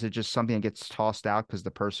conversation. I mean, is it just something that gets tossed out because the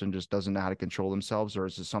person just doesn't know how to control themselves, or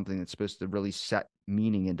is it something that's supposed to really set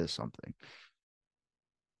meaning into something?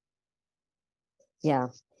 Yeah.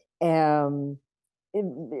 Um,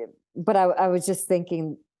 but I was just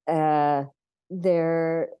thinking,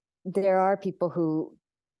 there there are people who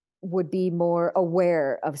would be more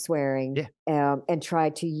aware of swearing, Yeah. and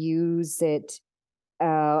try to use it.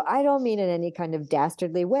 I don't mean in any kind of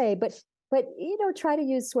dastardly way, but try to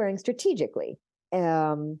use swearing strategically.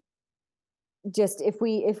 Um, just if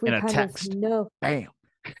we In a kind of text. know, Bam.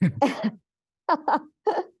 but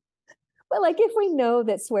like if we know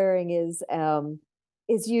that swearing is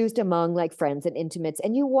used among like friends and intimates,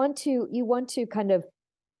 and you want to kind of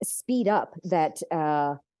speed up that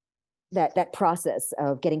process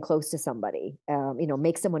of getting close to somebody,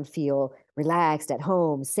 make someone feel relaxed at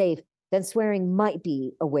home, safe, then swearing might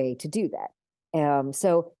be a way to do that.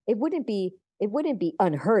 So it wouldn't be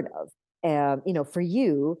unheard of, for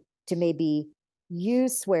you to maybe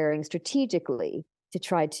use swearing strategically to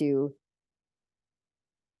try to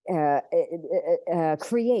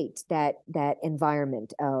create that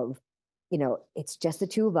environment of, it's just the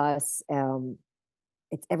two of us.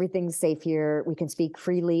 It's everything's safe here. We can speak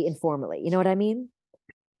freely, informally. You know what I mean?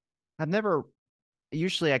 I've never,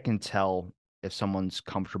 usually I can tell if someone's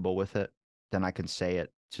comfortable with it, then I can say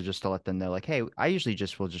it to let them know, like, hey, I usually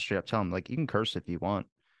just will just straight up tell them, like, you can curse if you want.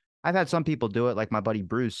 I've had some people do it, like my buddy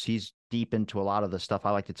Bruce. He's deep into a lot of the stuff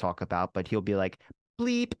I like to talk about, but he'll be like,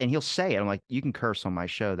 bleep, and he'll say it. I'm like, you can curse on my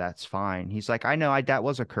show. That's fine. He's like, I know that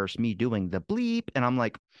was a curse, me doing the bleep. And I'm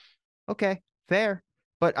like, okay, fair.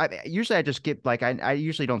 But usually I just get like, I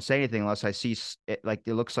usually don't say anything unless I see it, like,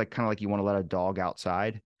 it looks like kind of like you want to let a dog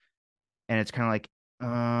outside. And it's kind of like,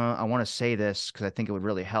 I want to say this because I think it would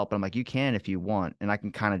really help. And I'm like, you can if you want. And I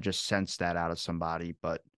can kind of just sense that out of somebody.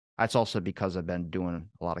 But that's also because I've been doing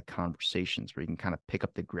a lot of conversations where you can kind of pick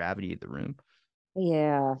up the gravity of the room.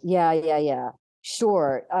 Yeah, yeah, yeah, yeah.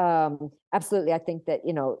 Sure. Absolutely. I think that,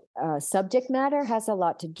 subject matter has a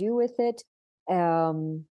lot to do with it.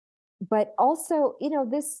 Um, but also,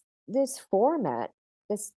 this format,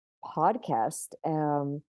 this podcast,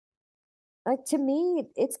 like to me,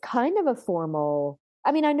 it's kind of a formal.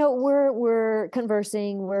 I mean, I know we're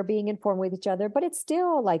conversing, we're being informed with each other, but it's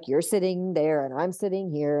still like you're sitting there and I'm sitting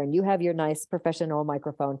here, and you have your nice professional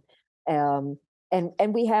microphone, um, and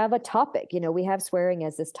we have a topic. We have swearing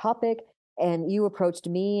as this topic, and you approached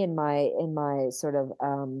me in my sort of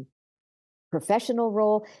professional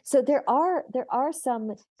role. So there are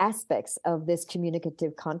some aspects of this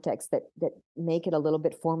communicative context that make it a little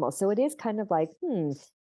bit formal. So it is kind of like,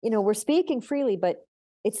 we're speaking freely, but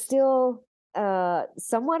it's still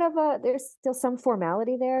somewhat of a there's still some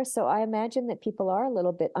formality there. So I imagine that people are a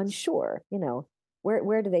little bit unsure,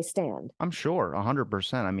 where do they stand? I'm sure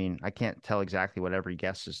 100%. I mean, I can't tell exactly what every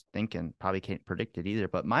guest is thinking. Probably can't predict it either.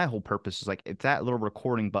 But my whole purpose is like, if that little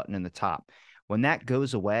recording button in the top, when that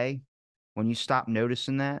goes away, when you stop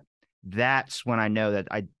noticing that, that's when I know that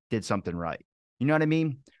I did something right. You know what I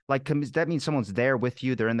mean? Like, that means someone's there with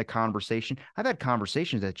you. They're in the conversation. I've had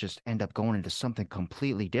conversations that just end up going into something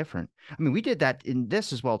completely different. I mean, we did that in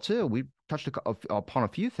this as well, too. We touched upon a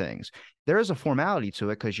few things. There is a formality to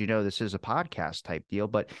it because, this is a podcast type deal,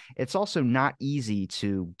 but it's also not easy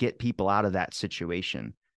to get people out of that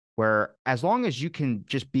situation. where as long as you can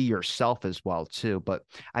just be yourself as well too. But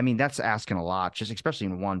I mean, that's asking a lot, just especially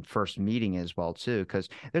in one first meeting as well too, because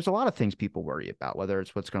there's a lot of things people worry about, whether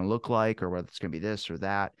it's what's going to look like or whether it's going to be this or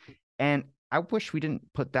that. And I wish we didn't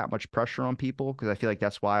put that much pressure on people, because I feel like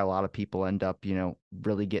that's why a lot of people end up,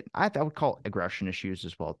 really getting, I would call aggression issues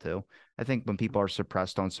as well too. I think when people are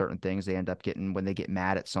suppressed on certain things, they end up getting, when they get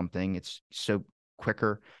mad at something, it's so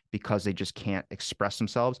quicker because they just can't express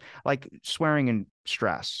themselves. Like swearing and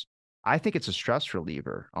stress. I think it's a stress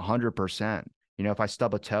reliever, 100%. If I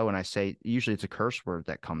stub a toe and I say, usually it's a curse word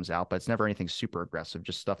that comes out, but it's never anything super aggressive,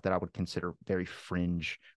 just stuff that I would consider very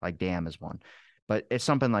fringe, like damn is one. But it's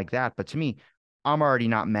something like that. But to me, I'm already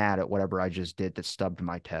not mad at whatever I just did that stubbed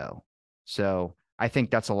my toe. So I think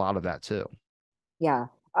that's a lot of that too. Yeah.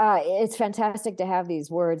 It's fantastic to have these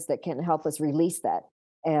words that can help us release that.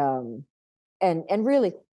 Um, and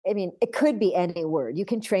really, I mean, it could be any word. You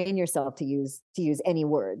can train yourself to use any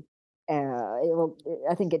word.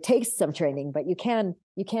 I think it takes some training, but you can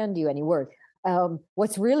do any word.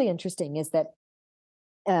 What's really interesting is that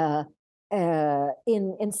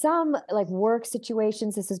in some like work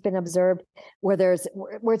situations, this has been observed where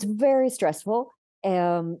it's very stressful.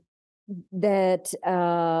 Um, that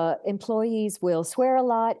employees will swear a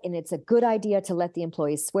lot, and it's a good idea to let the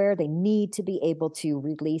employees swear. They need to be able to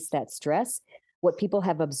release that stress. What people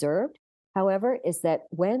have observed, however, is that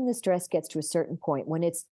when the stress gets to a certain point, when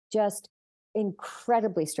it's just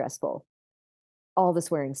incredibly stressful, all the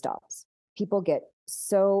swearing stops. People get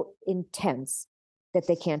so intense that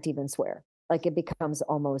they can't even swear. Like it becomes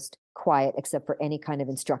almost quiet except for any kind of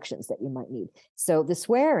instructions that you might need. So the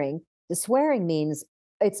swearing means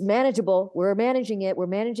it's manageable. We're managing it. We're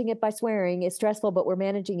managing it by swearing. It's stressful, but we're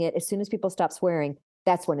managing it. As soon as people stop swearing,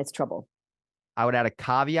 that's when it's trouble. I would add a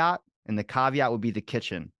caveat, and the caveat would be the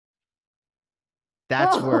kitchen.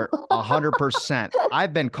 That's where Oh, 100%.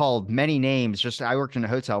 I've been called many names. Just I worked in a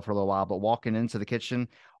hotel for a little while, but walking into the kitchen,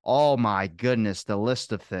 oh my goodness, the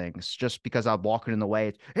list of things. Just because I'm walking in the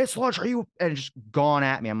way, it's lunch. Are you? And just gone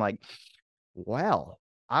at me. I'm like, well,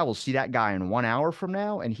 I will see that guy in 1 hour from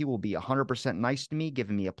now, and he will be 100% nice to me,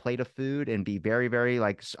 giving me a plate of food, and be very, very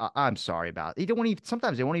like, I'm sorry about it. He don't want even,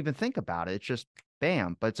 sometimes they won't even think about it. It's just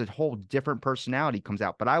bam, but it's a whole different personality comes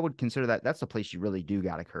out. But I would consider that's the place you really do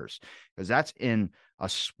got to curse, because that's in a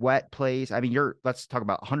sweat place. I mean, let's talk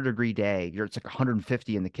about 100-degree day. It's like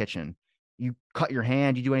 150 in the kitchen. You cut your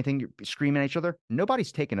hand, you do anything, you're screaming at each other.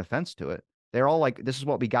 Nobody's taking offense to it. They're all like, this is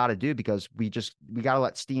what we got to do, because we got to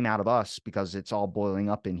let steam out of us because it's all boiling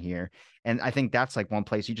up in here. And I think that's like one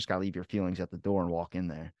place you just got to leave your feelings at the door and walk in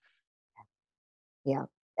there. yeah,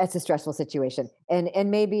 that's a stressful situation,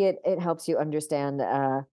 and maybe it helps you understand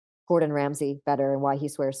Gordon Ramsay better and why he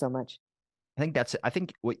swears so much. I think that's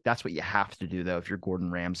what you have to do though if you're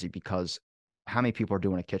Gordon Ramsay, because how many people are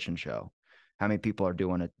doing a kitchen show? How many people are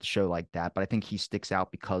doing a show like that? But I think he sticks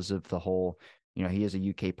out because of the whole, he is a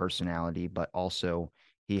UK personality, but also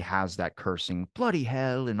he has that cursing, bloody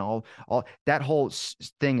hell, and all that whole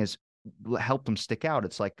thing has helped him stick out.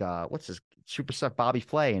 It's like what's his super stuff Bobby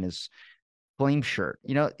Flay and his flame shirt.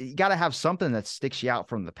 You got to have something that sticks you out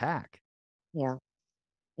from the pack. Yeah.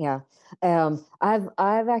 Yeah.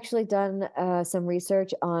 I've actually done some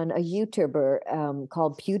research on a YouTuber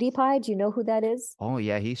called PewDiePie. Do you know who that is? Oh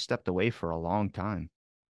yeah, he stepped away for a long time.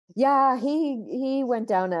 Yeah, he went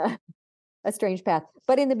down a strange path.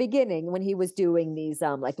 But in the beginning, when he was doing these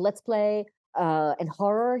like Let's Play and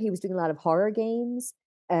horror, he was doing a lot of horror games.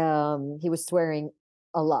 He was swearing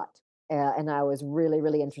a lot. And I was really,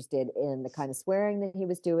 really interested in the kind of swearing that he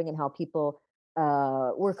was doing and how people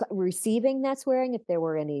were receiving that swearing, if there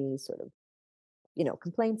were any sort of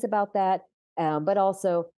complaints about that. But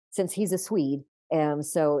also, since he's a Swede,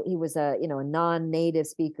 so he was a non-native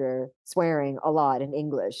speaker swearing a lot in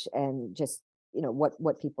English, and just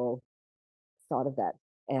what people thought of that.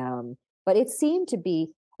 But it seemed to be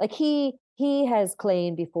like he has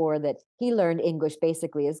claimed before that he learned English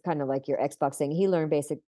basically is kind of like your Xbox thing. He learned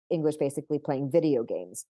basic English basically playing video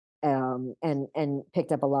games, and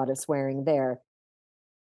picked up a lot of swearing there.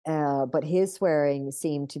 But his swearing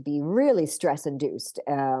seemed to be really stress induced,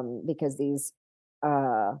 because these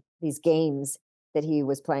games that he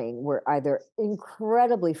was playing were either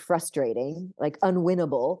incredibly frustrating, like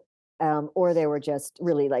unwinnable, or they were just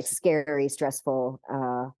really like scary, stressful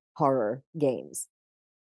horror games.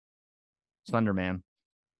 Slender Man.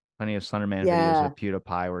 Plenty of Slender Man videos Yeah, of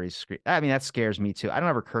PewDiePie where he's scream. I mean, that scares me too. I don't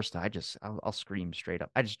ever curse. I'll scream straight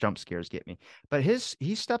up. I just jump scares get me. But he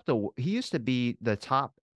used to be the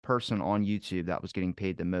top person on YouTube that was getting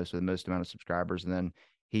paid the most with the most amount of subscribers, and then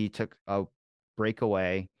he took a break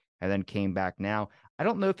away, and then came back now. I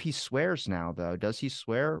don't know if he swears now though. Does he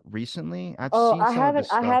swear recently? I've Oh, seen some of his I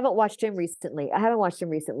stuff. haven't watched him recently. I haven't watched him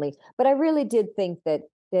recently, but I really did think that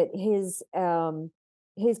his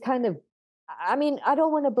kind of, I mean, I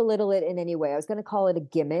don't want to belittle it in any way. I was going to call it a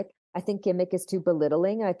gimmick. I think gimmick is too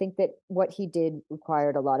belittling. I think that what he did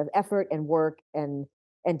required a lot of effort and work and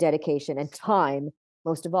dedication and time,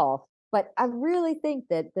 most of all. But I really think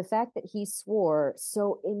that the fact that he swore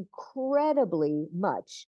so incredibly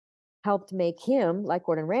much helped make him, like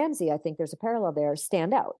Gordon Ramsay, I think there's a parallel there,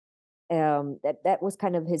 stand out. That was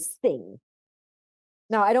kind of his thing.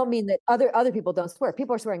 Now, I don't mean that other people don't swear.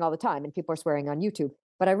 People are swearing all the time, and people are swearing on YouTube.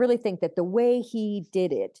 But I really think that the way he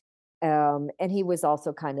did it, and he was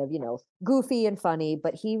also kind of, goofy and funny,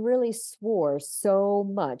 but he really swore so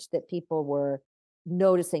much that people were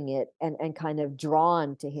noticing it and kind of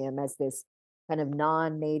drawn to him as this kind of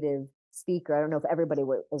non-native speaker. I don't know if everybody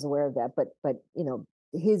was aware of that, but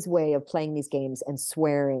his way of playing these games and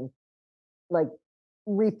swearing like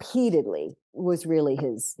repeatedly was really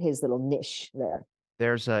his little niche there.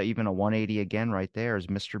 There's even a 180 again right there is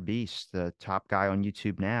Mr. Beast, the top guy on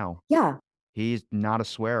YouTube now. Yeah. He's not a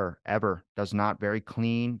swearer ever. Does not very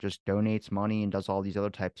clean, just donates money and does all these other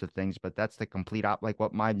types of things. But that's the complete like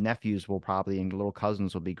what my nephews will probably and little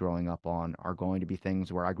cousins will be growing up on are going to be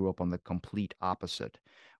things where I grew up on the complete opposite,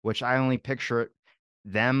 which I only picture it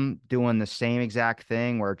them doing the same exact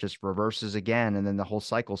thing where it just reverses again and then the whole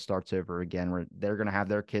cycle starts over again where they're going to have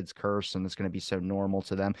their kids curse and it's going to be so normal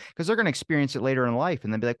to them because they're going to experience it later in life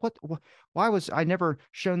and then be like what why was I never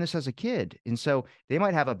shown this as a kid? And so they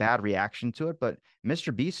might have a bad reaction to it, but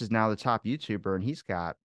Mr. Beast is now the top YouTuber and he's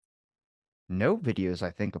got no videos, I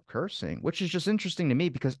think, of cursing, which is just interesting to me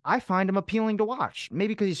because I find him appealing to watch.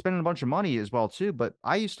 Maybe because he's spending a bunch of money as well, too. But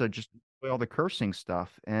I used to just enjoy all the cursing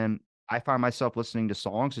stuff. And I find myself listening to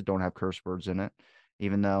songs that don't have curse words in it,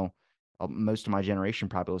 even though most of my generation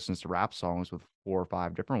probably listens to rap songs with 4 or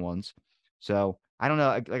 5 different ones. So I don't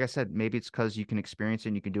know. Like I said, maybe it's because you can experience it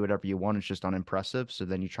and you can do whatever you want. It's just unimpressive. So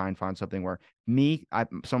then you try and find something where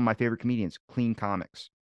some of my favorite comedians, clean comics.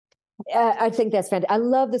 I think that's fantastic. I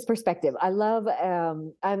love this perspective.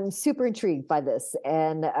 I'm super intrigued by this.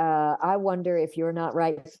 And I wonder if you're not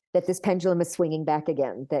right, that this pendulum is swinging back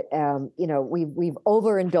again, that, we've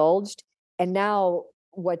overindulged. And now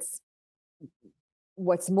what's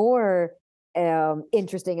more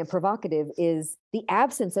interesting and provocative is the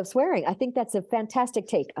absence of swearing. I think that's a fantastic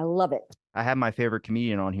take. I love it. I have my favorite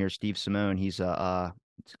comedian on here, Steve Simone. He's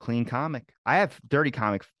it's a clean comic. I have dirty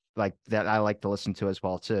comic like that I like to listen to as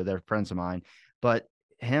well too. They're friends of mine, but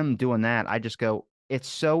him doing that, I just go, it's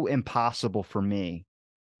so impossible for me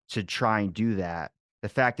to try and do that. The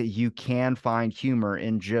fact that you can find humor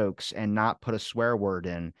in jokes and not put a swear word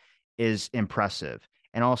in is impressive.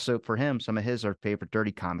 And also for him, some of his are favorite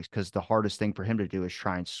dirty comics because the hardest thing for him to do is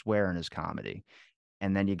try and swear in his comedy.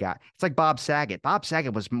 And then you got it's like Bob Saget. Bob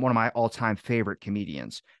Saget was one of my all-time favorite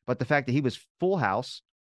comedians. But the fact that he was Full House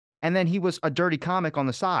and then he was a dirty comic on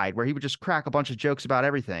the side where he would just crack a bunch of jokes about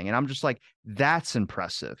everything. And I'm just like, that's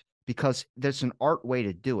impressive because there's an art way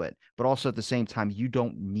to do it. But also at the same time, you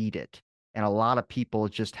don't need it. And a lot of people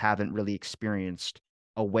just haven't really experienced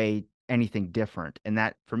a way anything different. And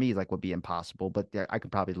that for me, like would be impossible, but I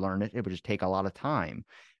could probably learn it. It would just take a lot of time.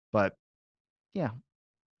 But yeah,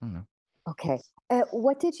 I don't know. Okay.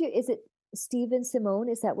 Is it Steven Simone?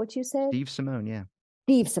 Is that what you said? Steve Simone, yeah.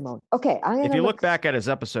 Steve Simone. Okay. I'm going If to you look look. back at his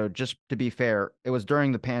episode, just to be fair, it was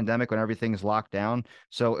during the pandemic when everything's locked down.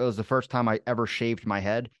 So it was the first time I ever shaved my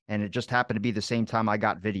head, and it just happened to be the same time I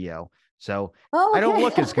got video. So Oh, I don't okay.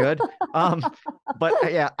 look as good.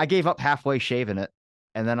 But yeah, I gave up halfway shaving it.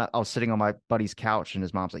 And then I was sitting on my buddy's couch, and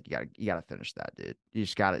his mom's like, "You gotta finish that, dude. You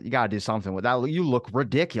gotta do something with that. You look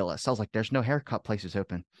ridiculous." I was like, "There's no haircut places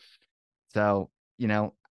open." So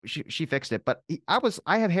she fixed it, but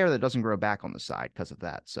I have hair that doesn't grow back on the side because of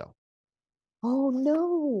that. So Oh,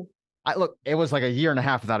 no. it was like a year and a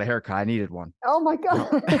half without a haircut. I needed one. Oh, my So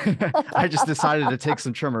God. I just decided to take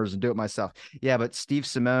some trimmers and do it myself. Yeah, but Steve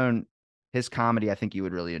Simone, his comedy, I think you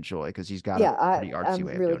would really enjoy because he's got a Yeah, pretty artsy I'm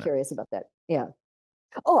way of really doing it. curious about that. Yeah.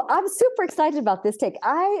 Oh, I'm super excited about this take.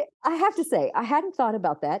 I have to say, I hadn't thought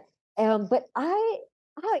about that. But I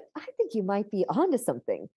think you might be onto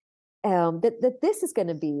something. That this is going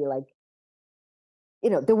to be like,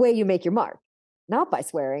 the way you make your mark, not by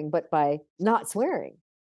swearing, but by not swearing.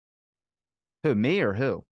 Who, me or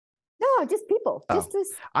who? No, just people. Oh, Just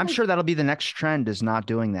this. I'm Like, sure that'll be the next trend is not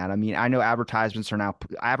doing that. I mean, I know advertisements are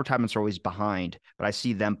always behind, but I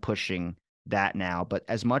see them pushing that now. But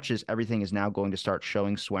as much as everything is now going to start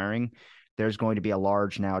showing swearing, there's going to be a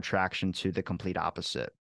large now attraction to the complete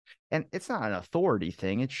opposite. And it's not an authority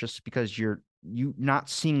thing. It's just because you not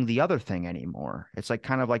seeing the other thing anymore. It's like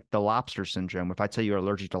kind of like the lobster syndrome. If I tell you you're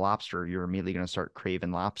allergic to lobster, you're immediately going to start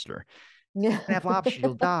craving lobster. Yeah. And have lobster,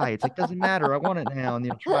 you'll die. It's like doesn't matter. I want it now, and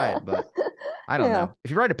you'll try it. But I don't Yeah. know.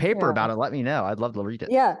 If you write a paper Yeah. about it, let me know. I'd love to read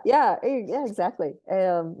it. Yeah. Yeah. Yeah, exactly.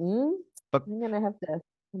 But I'm gonna have to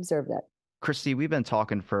observe that. Kristy, we've been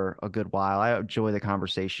talking for a good while. I enjoy the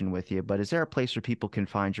conversation with you, but is there a place where people can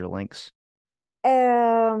find your links?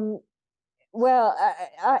 Um, well,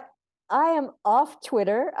 I am off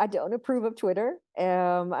Twitter. I don't approve of Twitter.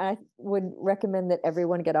 I would recommend that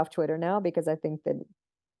everyone get off Twitter now because I think that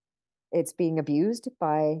it's being abused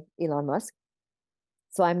by Elon Musk.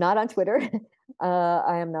 So I'm not on Twitter.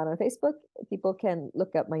 I am not on Facebook. People can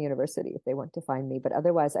look up my university if they want to find me, but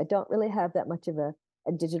otherwise, I don't really have that much of a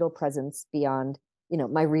digital presence beyond,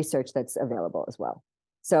 my research that's available as well.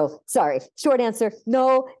 So sorry, short answer.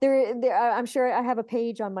 No, I'm sure I have a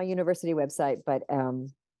page on my university website, but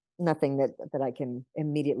nothing that I can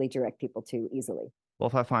immediately direct people to easily. Well,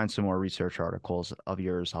 if I find some more research articles of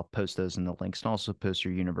yours, I'll post those in the links and also post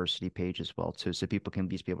your university page as well too, so people can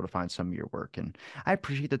at least be able to find some of your work. And I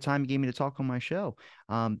appreciate the time you gave me to talk on my show.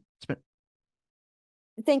 It's been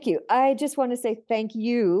Thank you. I just want to say thank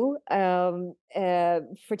you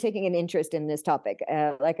for taking an interest in this topic.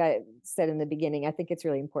 Like I said in the beginning, I think it's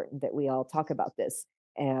really important that we all talk about this.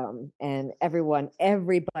 And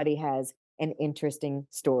everybody has an interesting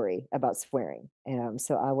story about swearing.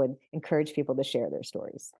 So I would encourage people to share their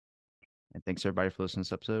stories. and thanks everybody for listening to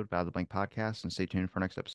this episode of Out of the Blank podcast, and stay tuned for next episode.